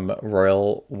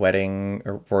royal wedding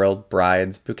or royal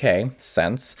bride's bouquet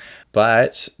since.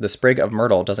 But the sprig of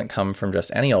myrtle doesn't come from just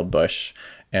any old bush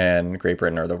in Great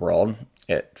Britain or the world.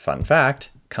 It, fun fact,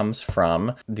 comes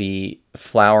from the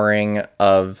flowering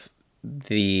of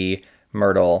the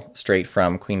myrtle straight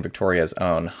from Queen Victoria's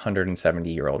own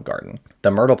 170-year-old garden. The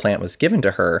myrtle plant was given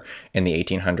to her in the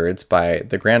 1800s by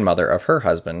the grandmother of her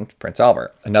husband, Prince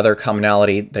Albert. Another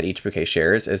commonality that each bouquet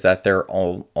shares is that they're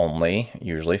only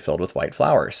usually filled with white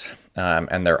flowers.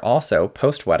 And they're also,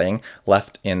 post-wedding,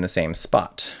 left in the same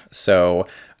spot. So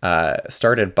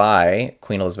started by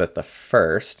Queen Elizabeth I.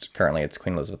 Currently it's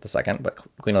Queen Elizabeth II, but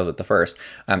Queen Elizabeth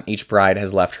I. Each bride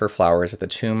has left her flowers at the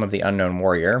tomb of the unknown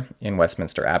warrior in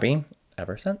Westminster Abbey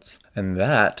ever since. And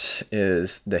that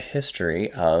is the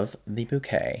history of the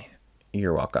bouquet.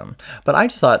 You're welcome. But I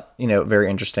just thought, very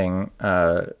interesting,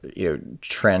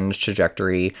 trend,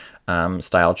 trajectory,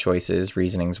 style choices,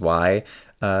 reasonings why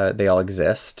they all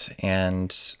exist.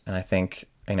 And I think,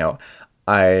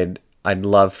 I'd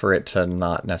love for it to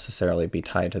not necessarily be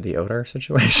tied to the odor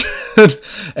situation.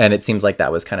 And it seems like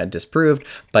that was kind of disproved,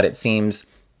 but it seems,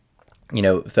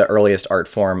 the earliest art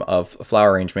form of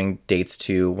flower arranging dates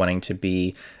to wanting to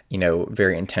be,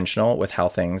 very intentional with how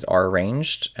things are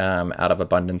arranged out of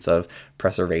abundance of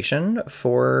preservation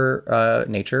for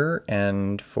nature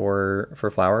and for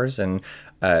flowers. And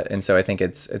so I think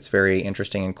it's very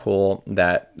interesting and cool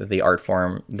that the art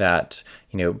form that,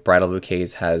 bridal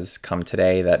bouquets has come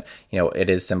today, that, it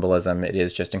is symbolism. It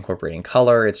is just incorporating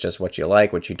color. It's just what you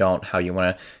like, what you don't, how you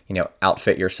want to,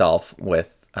 outfit yourself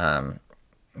with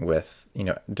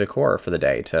decor for the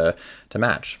day to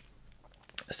match.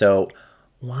 So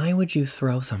why would you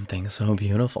throw something so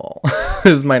beautiful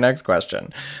is my next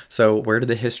question. So where did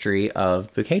the history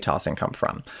of bouquet tossing come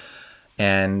from?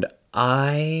 And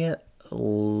I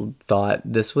thought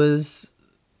this was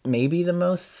maybe the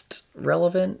most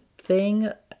relevant thing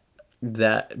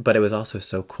but it was also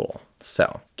so cool.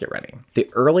 So get ready. The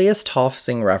earliest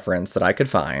tossing reference that I could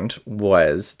find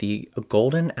was the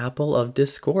golden apple of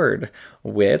discord,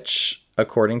 which,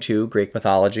 according to Greek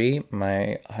mythology,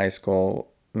 my high school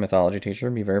mythology teacher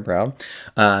would be very proud,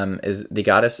 is the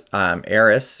goddess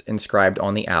Eris inscribed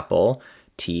on the apple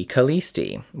T.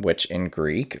 Callisti, which in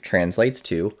Greek translates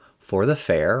to for the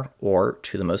fair or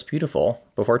to the most beautiful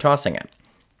before tossing it.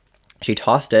 She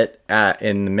tossed it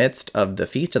in the midst of the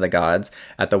Feast of the Gods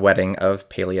at the wedding of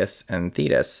Peleus and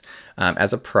Thetis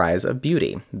as a prize of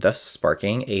beauty, thus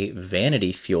sparking a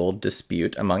vanity-fueled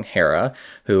dispute among Hera,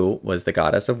 who was the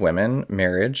goddess of women,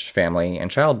 marriage, family,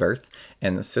 and childbirth,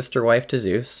 and the sister wife to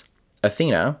Zeus,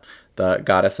 Athena, the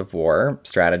goddess of war,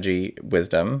 strategy,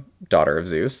 wisdom, daughter of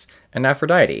Zeus, and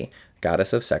Aphrodite,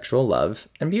 goddess of sexual love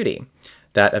and beauty.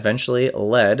 That eventually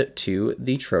led to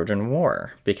the Trojan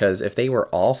War, because if they were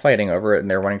all fighting over it and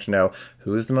they're wanting to know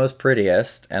who's the most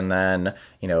prettiest, and then,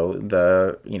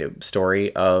 the,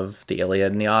 story of the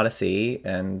Iliad and the Odyssey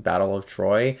and Battle of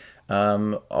Troy,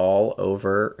 all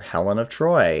over Helen of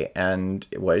Troy, and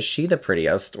was she the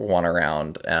prettiest one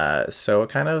around? So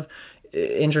kind of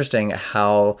interesting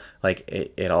how,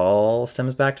 it all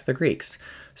stems back to the Greeks.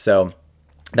 So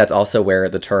that's also where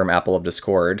the term apple of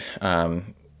discord,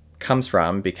 comes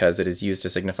from, because it is used to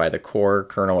signify the core,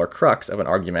 kernel, or crux of an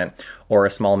argument, or a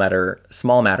small matter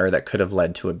that could have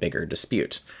led to a bigger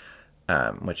dispute,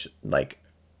 which,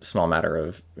 small matter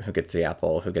of who gets the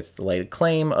apple, who gets the laid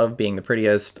claim of being the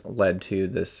prettiest, led to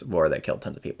this war that killed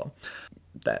tons of people.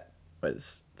 That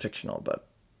was fictional, but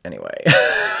anyway.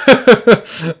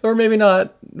 Or maybe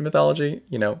not mythology,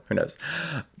 who knows.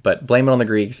 But blame it on the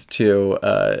Greeks to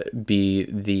be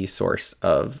the source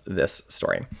of this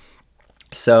story.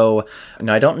 So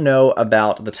now I don't know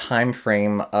about the time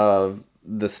frame of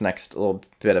this next little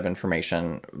bit of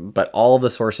information, but all of the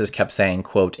sources kept saying,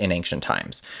 quote, in ancient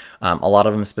times. A lot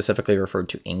of them specifically referred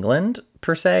to England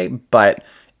per se, but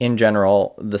in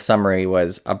general, the summary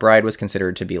was a bride was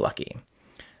considered to be lucky.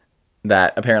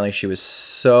 That apparently she was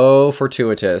so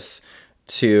fortuitous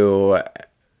to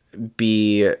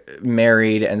be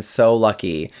married and so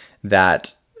lucky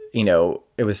that, you know,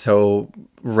 it was so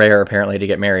rare apparently to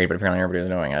get married, but apparently everybody was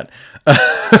knowing it,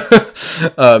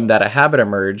 that a habit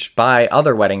emerged by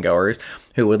other wedding goers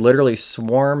who would literally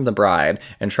swarm the bride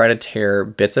and try to tear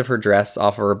bits of her dress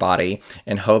off of her body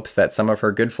in hopes that some of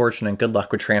her good fortune and good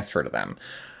luck would transfer to them.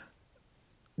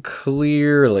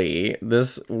 Clearly,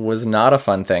 this was not a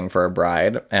fun thing for a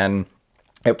bride, and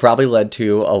it probably led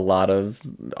to a lot of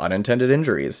unintended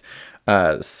injuries.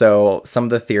 So some of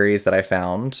the theories that I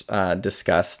found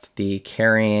discussed the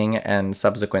carrying and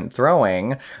subsequent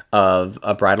throwing of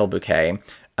a bridal bouquet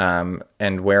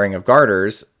and wearing of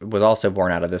garters was also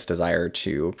born out of this desire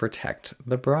to protect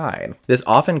the bride. This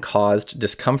often caused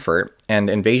discomfort and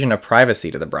invasion of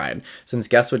privacy to the bride, since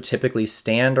guests would typically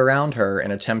stand around her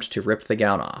and attempt to rip the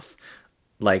gown off.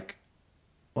 Like,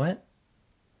 what?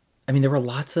 I mean, there were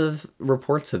lots of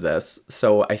reports of this,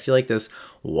 so I feel like this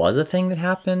was a thing that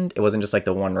happened. It wasn't just like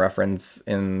the one reference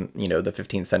in, you know, the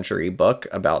 15th century book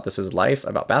about This Is Life,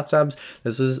 about bathtubs.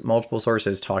 This was multiple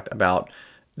sources talked about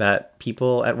that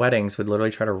people at weddings would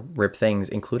literally try to rip things,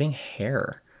 including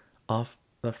hair, off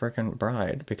the freaking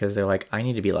bride because they're like, I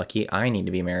need to be lucky. I need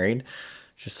to be married.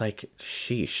 Just like,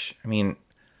 sheesh. I mean,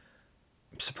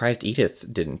 I'm surprised Edith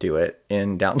didn't do it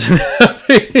in Downton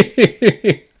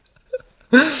Abbey.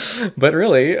 But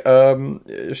really,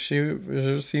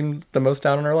 she seemed the most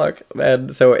down on her luck.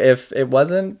 And so if it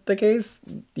wasn't the case,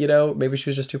 you know, maybe she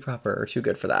was just too proper or too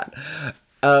good for that.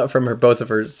 From both of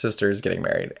her sisters getting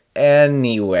married.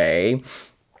 Anyway,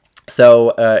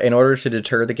 so in order to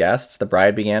deter the guests, the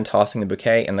bride began tossing the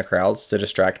bouquet in the crowds to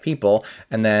distract people,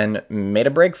 and then made a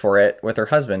break for it with her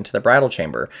husband to the bridal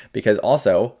chamber. Because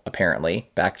also, apparently,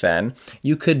 back then,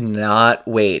 you could not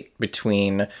wait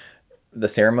between the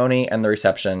ceremony and the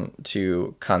reception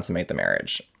to consummate the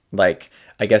marriage. Like,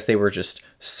 I guess they were just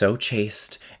so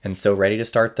chaste and so ready to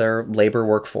start their labor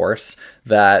workforce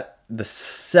that the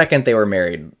second they were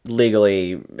married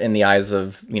legally in the eyes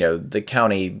of, you know, the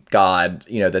county god,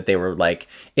 you know, that they were like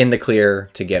in the clear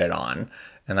to get it on.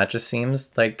 And that just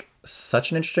seems like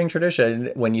such an interesting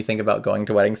tradition when you think about going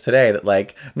to weddings today, that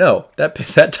like, no,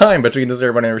 that time between the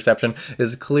ceremony and reception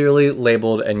is clearly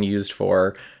labeled and used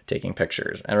for taking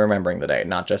pictures and remembering the day,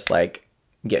 not just like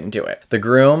getting to it. The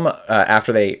groom,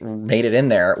 after they made it in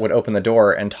there, would open the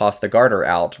door and toss the garter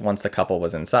out once the couple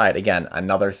was inside. Again,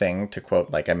 another thing to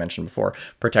quote, like I mentioned before,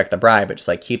 protect the bride, but just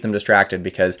like keep them distracted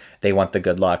because they want the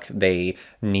good luck. They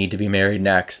need to be married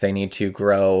next. They need to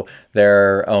grow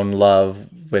their own love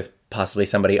with possibly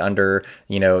somebody under,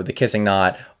 you know, the kissing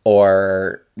knot,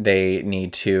 or they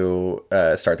need to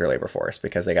start their labor force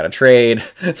because they got a trade.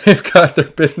 They've got their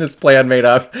business plan made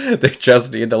up. They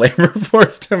just need the labor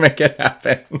force to make it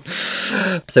happen.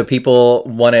 So people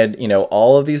wanted, you know,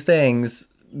 all of these things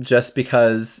just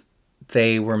because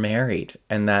they were married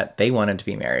and that they wanted to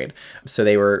be married. So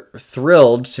they were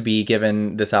thrilled to be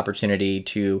given this opportunity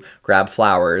to grab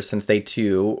flowers, since they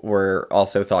too were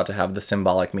also thought to have the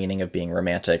symbolic meaning of being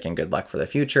romantic and good luck for the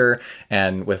future.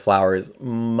 And with flowers,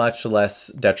 much less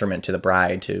detriment to the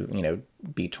bride to, you know,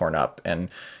 be torn up, and,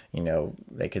 you know,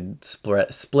 they could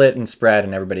split and spread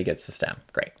and everybody gets the stem.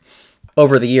 Great.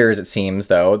 Over the years, it seems,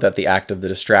 though, that the act of the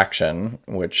distraction,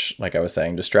 which, like I was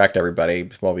saying, distract everybody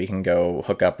while we can go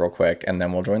hook up real quick and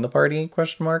then we'll join the party,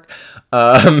 question mark,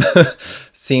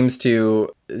 seems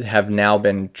to have now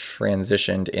been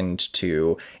transitioned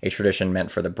into a tradition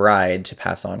meant for the bride to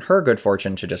pass on her good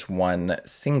fortune to just one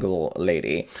single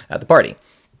lady at the party.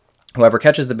 Whoever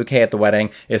catches the bouquet at the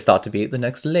wedding is thought to be the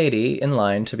next lady in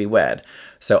line to be wed.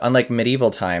 So unlike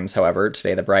medieval times, however,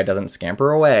 today the bride doesn't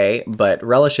scamper away, but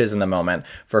relishes in the moment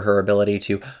for her ability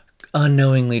to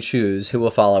unknowingly choose who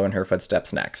will follow in her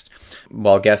footsteps next.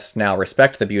 While guests now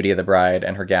respect the beauty of the bride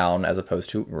and her gown as opposed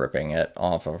to ripping it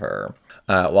off of her.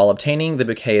 While obtaining the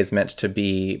bouquet is meant to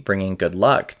be bringing good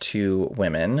luck to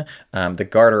women, the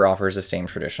garter offers the same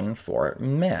tradition for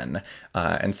men.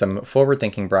 And some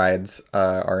forward-thinking brides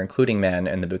are including men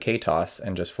in the bouquet toss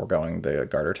and just foregoing the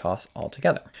garter toss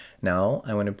altogether. Now,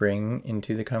 I want to bring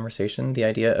into the conversation the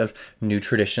idea of new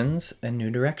traditions and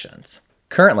new directions.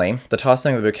 Currently, the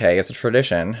tossing of the bouquet is a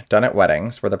tradition done at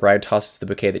weddings where the bride tosses the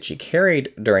bouquet that she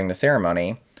carried during the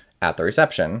ceremony at the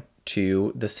reception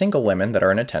to the single women that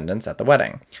are in attendance at the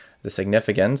wedding. The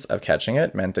significance of catching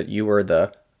it meant that you were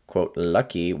the quote,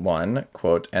 lucky one,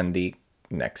 quote, and the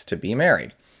next to be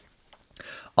married.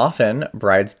 Often,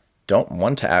 brides don't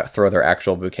want to throw their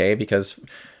actual bouquet because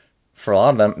for a lot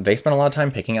of them, they spend a lot of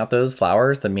time picking out those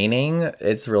flowers. The meaning,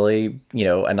 it's really,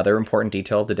 another important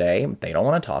detail of the day. They don't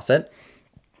want to toss it.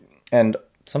 And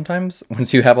sometimes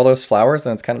once you have all those flowers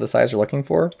and it's kind of the size you're looking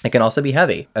for, it can also be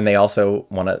heavy. And they also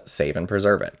want to save and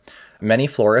preserve it. Many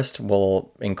florists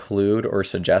will include or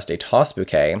suggest a toss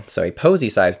bouquet, so a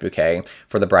posy-sized bouquet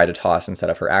for the bride to toss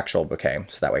instead of her actual bouquet.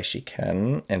 So that way she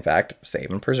can, in fact, save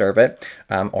and preserve it,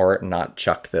 or not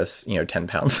chuck this,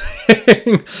 10-pound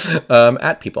thing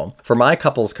at people. For my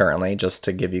couples currently, just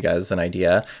to give you guys an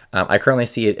idea, I currently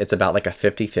see it's about like a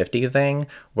 50-50 thing,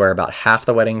 where about half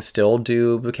the weddings still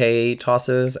do bouquet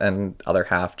tosses and other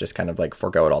half just kind of like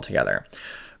forego it altogether.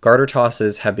 Garter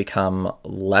tosses have become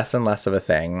less and less of a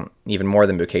thing, even more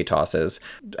than bouquet tosses.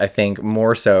 I think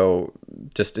more so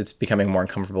just it's becoming more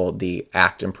uncomfortable, the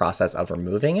act and process of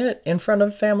removing it in front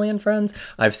of family and friends.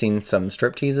 I've seen some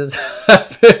strip teases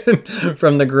happen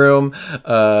from the groom,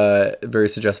 very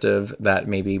suggestive that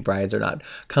maybe brides are not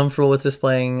comfortable with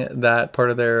displaying that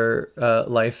part of their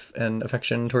life and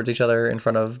affection towards each other in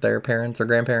front of their parents or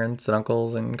grandparents and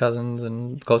uncles and cousins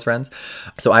and close friends.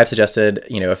 So I've suggested,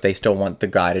 if they still want the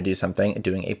guy to do something,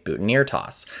 doing a boutonniere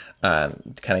toss.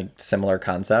 Kind of similar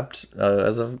concept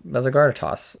as a garter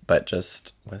toss, but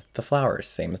just with the flowers,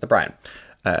 same as the bride.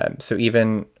 So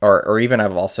even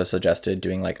I've also suggested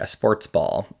doing like a sports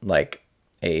ball, like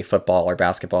a football or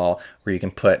basketball, where you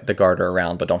can put the garter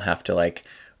around, but don't have to like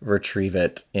retrieve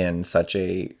it in such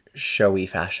a showy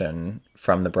fashion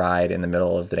from the bride in the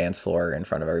middle of the dance floor in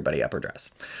front of everybody upper dress.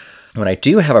 When I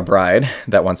do have a bride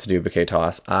that wants to do a bouquet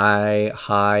toss, I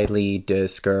highly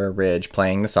discourage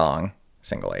playing the song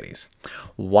Single Ladies.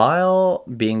 While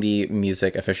being the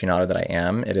music aficionado that I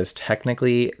am, it is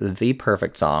technically the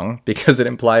perfect song because it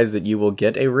implies that you will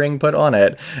get a ring put on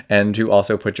it and to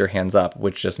also put your hands up,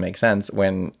 which just makes sense.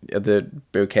 When the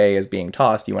bouquet is being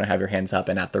tossed, you want to have your hands up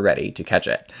and at the ready to catch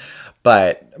it.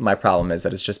 But my problem is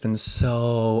that it's just been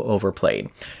so overplayed.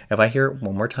 If I hear it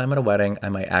one more time at a wedding, I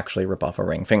might actually rip off a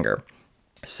ring finger.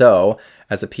 So,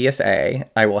 as a PSA,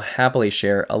 I will happily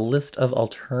share a list of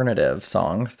alternative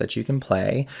songs that you can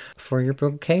play for your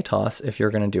bouquet toss if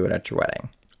you're going to do it at your wedding.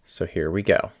 So here we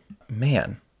go.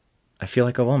 Man, I Feel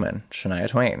Like a Woman, Shania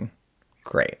Twain.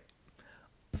 Great.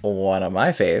 One of my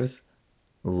faves,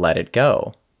 Let It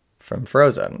Go, from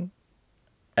Frozen.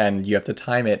 And you have to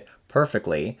time it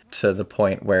perfectly to the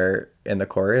point where in the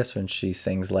chorus, when she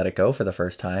sings Let It Go for the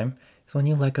first time, is when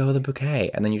you let go of the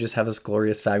bouquet. And then you just have this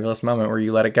glorious, fabulous moment where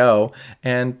you let it go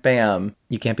and bam,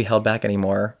 you can't be held back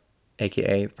anymore,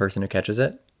 aka the person who catches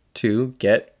it, to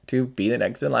get to be the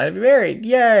next in line to be married.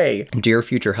 Yay! Dear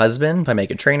Future Husband by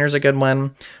Meghan Trainor's a good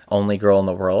one. Only Girl in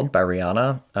the World by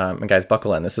Rihanna. And guys,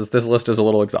 buckle in. This list is a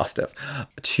little exhaustive.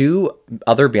 Two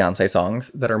other Beyonce songs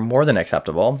that are more than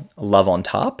acceptable. Love on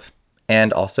Top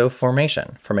and also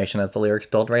Formation. Formation has the lyrics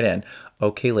built right in.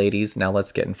 Okay, ladies, now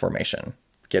let's get in formation.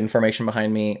 Get in formation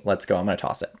behind me. Let's go. I'm going to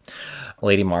toss it.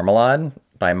 Lady Marmalade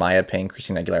by Maya Pink,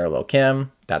 Christina Aguilera, Lil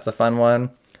Kim. That's a fun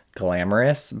one.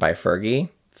 Glamorous by Fergie.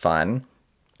 Fun.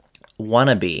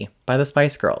 Wannabe by the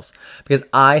Spice Girls, because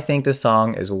I think this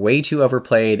song is way too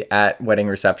overplayed at wedding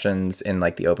receptions in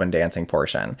like the open dancing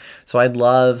portion. So I'd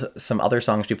love some other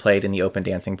songs to be played in the open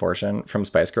dancing portion from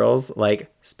Spice Girls,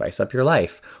 like Spice Up Your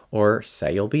Life or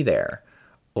Say You'll Be There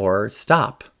or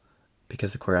Stop,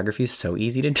 because the choreography is so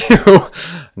easy to do.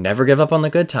 Never Give Up on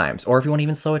the Good Times, or if you want to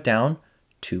even slow it down,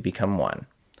 To Become One.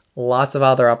 Lots of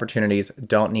other opportunities.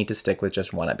 Don't need to stick with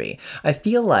just Wannabe. I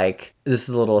feel like, this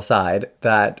is a little aside,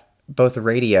 that both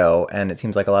radio and it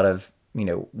seems like a lot of,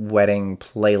 wedding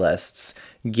playlists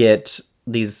get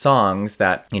these songs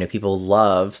that, people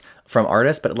love from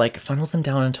artists, but like funnels them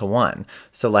down into one.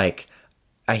 So like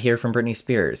I hear from Britney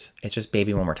Spears, it's just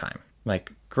Baby One More Time.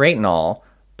 Like great and all,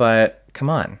 but come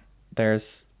on.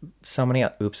 There's so many,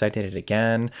 Oops, I Did It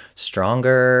Again,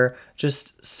 Stronger,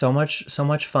 just so much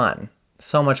fun.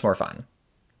 So much more fun.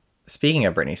 Speaking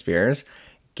of Britney Spears,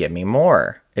 Give Me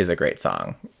More is a great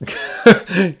song.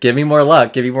 Give me more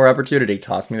luck. Give me more opportunity.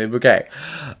 Toss me the bouquet.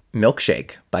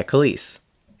 Milkshake by Khalees.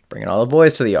 Bringing all the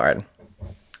boys to the yard.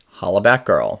 Holla Back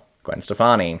Girl. Gwen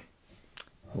Stefani.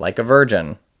 Like a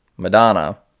Virgin.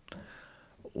 Madonna.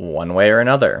 One Way or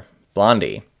Another.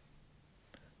 Blondie.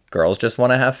 Girls Just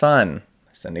Want to Have Fun.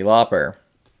 Cyndi Lauper.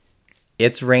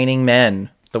 It's Raining Men.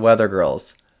 The Weather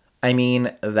Girls. I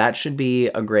mean, that should be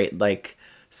a great,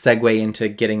 segue into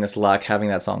getting this luck, having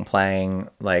that song playing,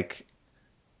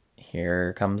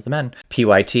 Here Comes the Men.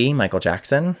 PYT, Michael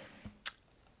Jackson.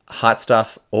 Hot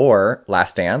Stuff or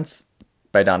Last Dance.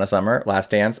 by Donna Summer.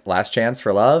 Last Dance, Last Chance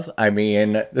for Love. I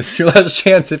mean, this is your last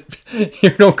chance. If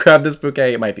you don't grab this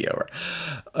bouquet, it might be over.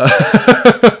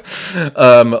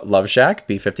 Love Shack,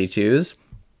 B-52s.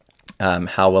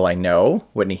 How Will I Know,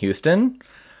 Whitney Houston.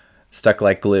 Stuck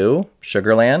Like Glue,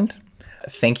 Sugarland.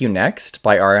 Thank You Next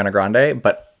by Ariana Grande,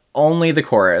 but only the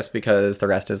chorus because the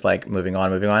rest is like moving on,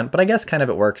 moving on. But I guess kind of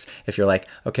it works if you're like,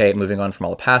 okay, moving on from all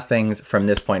the past things. From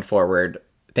this point forward,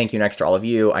 thank you next to all of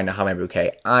you. I now have my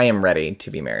bouquet. I am ready to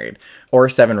be married. Or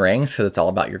Seven Rings because it's all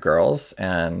about your girls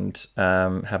and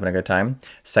having a good time.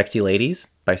 Sexy Ladies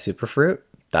by Superfruit.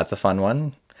 That's a fun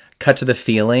one. Cut to the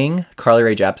Feeling, Carly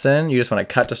Rae Jepsen. You just want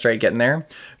to cut to straight getting there.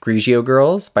 Grigio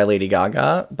Girls by Lady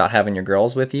Gaga, about having your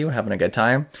girls with you, having a good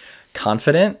time.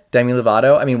 Confident, Demi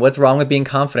Lovato. I mean, what's wrong with being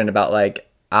confident about like,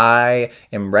 I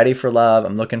am ready for love,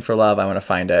 I'm looking for love, I want to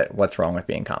find it. What's wrong with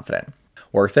being confident?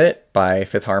 Worth It by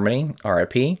Fifth Harmony,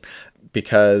 RIP,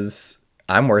 because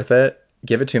I'm worth it.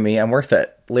 Give it to me, I'm worth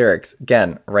it. Lyrics,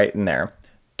 again, right in there.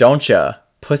 Don't Ya,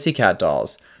 Pussycat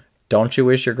Dolls. Don't you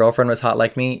wish your girlfriend was hot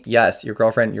like me? Yes, your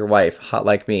girlfriend, your wife, hot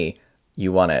like me.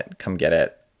 You want it. Come get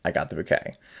it. I got the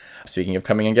bouquet. Speaking of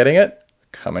coming and getting it,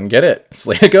 come and get it.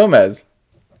 Selena Gomez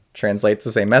translates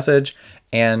the same message.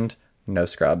 And No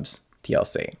Scrubs,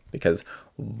 TLC. Because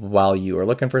while you are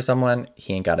looking for someone,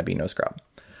 he ain't got to be no scrub.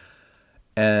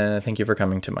 And thank you for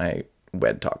coming to my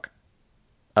WED talk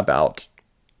about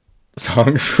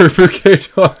songs for bouquet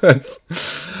toss.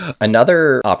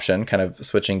 Another option, kind of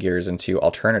switching gears into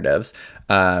alternatives,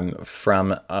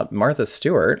 from Martha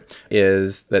Stewart,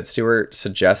 is that Stewart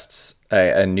suggests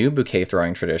a new bouquet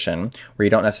throwing tradition where you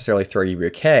don't necessarily throw your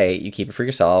bouquet, you keep it for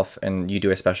yourself, and you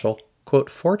do a special, quote,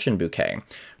 fortune bouquet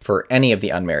for any of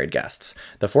the unmarried guests.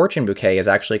 The fortune bouquet is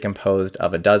actually composed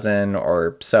of a dozen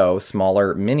or so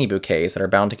smaller mini bouquets that are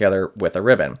bound together with a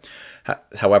ribbon.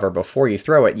 However, before you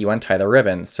throw it, you untie the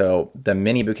ribbon so the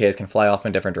mini bouquets can fly off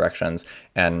in different directions,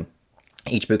 and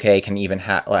each bouquet can even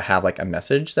have like a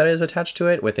message that is attached to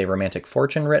it with a romantic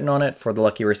fortune written on it for the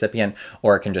lucky recipient,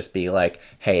 or it can just be like,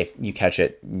 hey, if you catch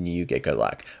it, you get good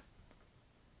luck.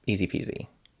 Easy peasy.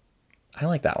 I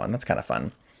like that one. That's kind of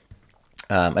fun.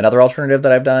 Another alternative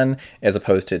that I've done, as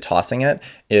opposed to tossing it,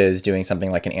 is doing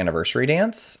something like an anniversary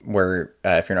dance, where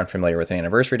if you're not familiar with an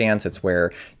anniversary dance, it's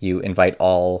where you invite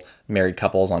all married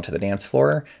couples onto the dance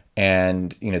floor,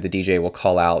 and the DJ will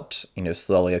call out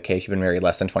slowly, okay, if you've been married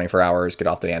less than 24 hours, get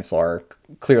off the dance floor.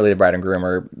 Clearly the bride and groom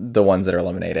are the ones that are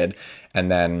eliminated,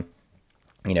 and then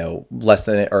less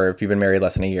than, or if you've been married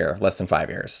less than a year, less than 5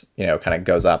 years, kind of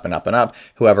goes up and up and up.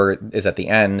 Whoever is at the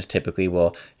end typically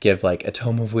will give like a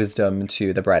tome of wisdom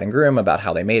to the bride and groom about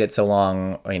how they made it so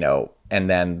long, and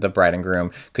then the bride and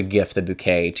groom could gift the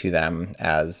bouquet to them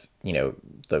as,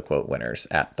 the quote winners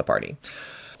at the party.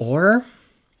 Or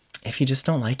if you just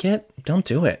don't like it, don't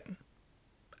do it.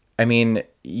 I mean,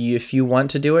 if you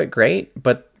want to do it, great,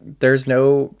 but there's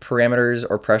no parameters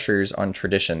or pressures on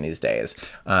tradition these days.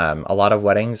 A lot of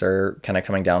weddings are kind of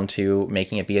coming down to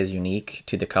making it be as unique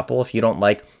to the couple. If you don't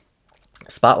like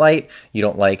spotlight, you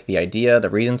don't like the idea, the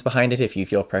reasons behind it, if you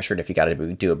feel pressured, if you got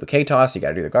to do a bouquet toss, you got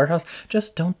to do the garter toss,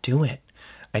 just don't do it.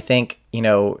 I think,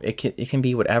 it can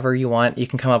be whatever you want. You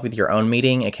can come up with your own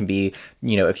meeting. It can be,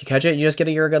 if you catch it, you just get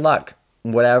a year of good luck.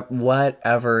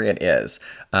 Whatever it is.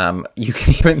 You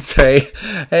can even say,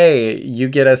 hey, you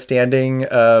get a standing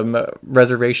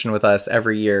reservation with us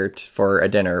every year for a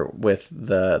dinner with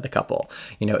the couple.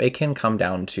 It can come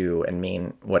down to and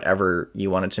mean whatever you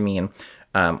want it to mean.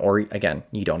 Or again,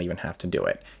 you don't even have to do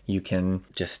it. You can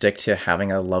just stick to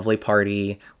having a lovely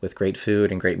party with great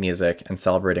food and great music and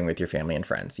celebrating with your family and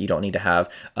friends. You don't need to have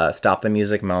a stop the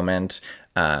music moment.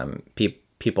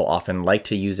 People often like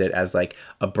to use it as like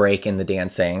a break in the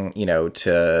dancing,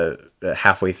 to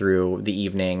halfway through the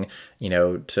evening,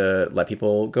 to let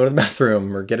people go to the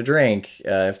bathroom or get a drink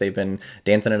if they've been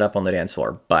dancing it up on the dance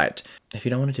floor. But if you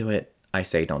don't want to do it, I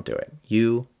say don't do it.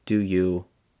 You do you,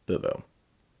 boo-boo.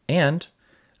 And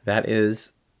that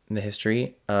is the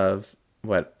history of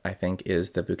what I think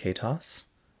is the bouquet toss,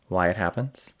 why it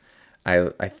happens.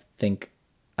 I think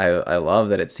I love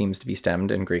that it seems to be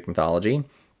stemmed in Greek mythology,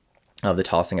 of the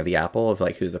tossing of the apple, of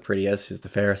like who's the prettiest, who's the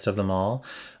fairest of them all,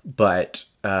 but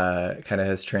kind of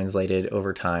has translated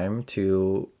over time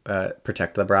to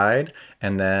protect the bride,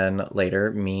 and then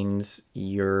later means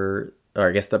or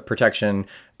I guess the protection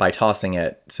by tossing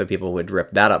it, so people would rip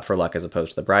that up for luck as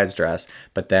opposed to the bride's dress,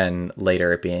 but then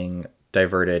later it being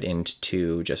diverted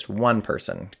into just one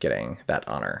person getting that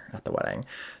honor at the wedding.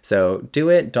 So do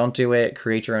it, don't do it,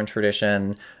 create your own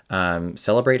tradition,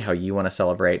 celebrate how you want to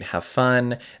celebrate, have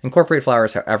fun, incorporate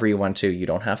flowers however you want to. You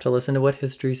don't have to listen to what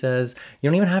history says. You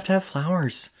don't even have to have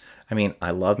flowers. I mean,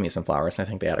 I love me some flowers, and I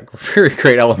think they add a very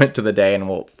great element to the day, and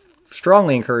will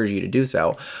strongly encourage you to do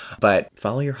so. But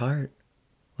follow your heart.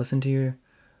 Listen to your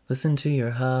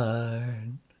heart.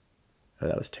 Oh,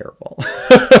 that was terrible.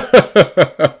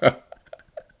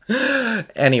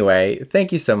 Anyway,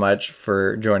 thank you so much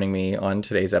for joining me on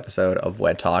today's episode of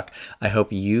Wed Talk. I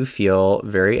hope you feel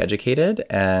very educated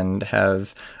and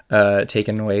have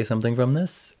taken away something from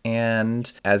this.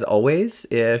 And as always,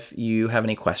 if you have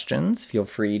any questions, feel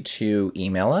free to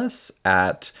email us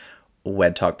at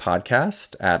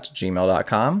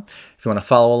wedtalkpodcast@gmail.com. If you want to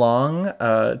follow along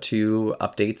to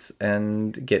updates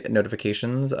and get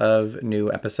notifications of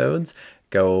new episodes,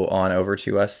 go on over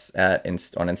to us on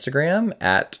Instagram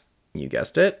at, you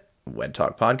guessed it, Wed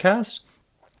Talk Podcast.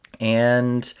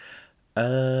 And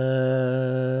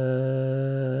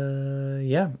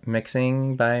yeah,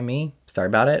 mixing by me. Sorry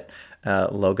about it.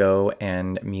 Logo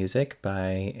and music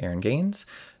by Aaron Gaines.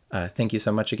 Thank you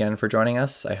so much again for joining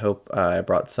us. I hope I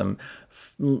brought a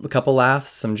couple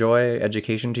laughs, some joy,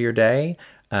 education to your day.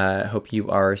 Hope you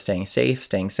are staying safe,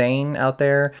 staying sane out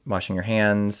there, washing your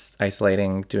hands,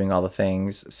 isolating, doing all the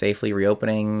things, safely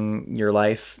reopening your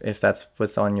life if that's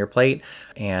what's on your plate.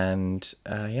 And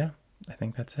yeah, I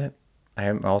think that's it. I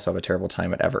also have a terrible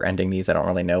time at ever ending these. I don't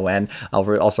really know when.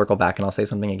 I'll circle back and I'll say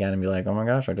something again and be like, oh my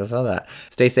gosh, I just saw that.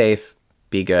 Stay safe,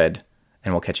 be good,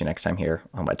 and we'll catch you next time here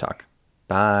on Wed Talk.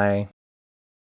 Bye.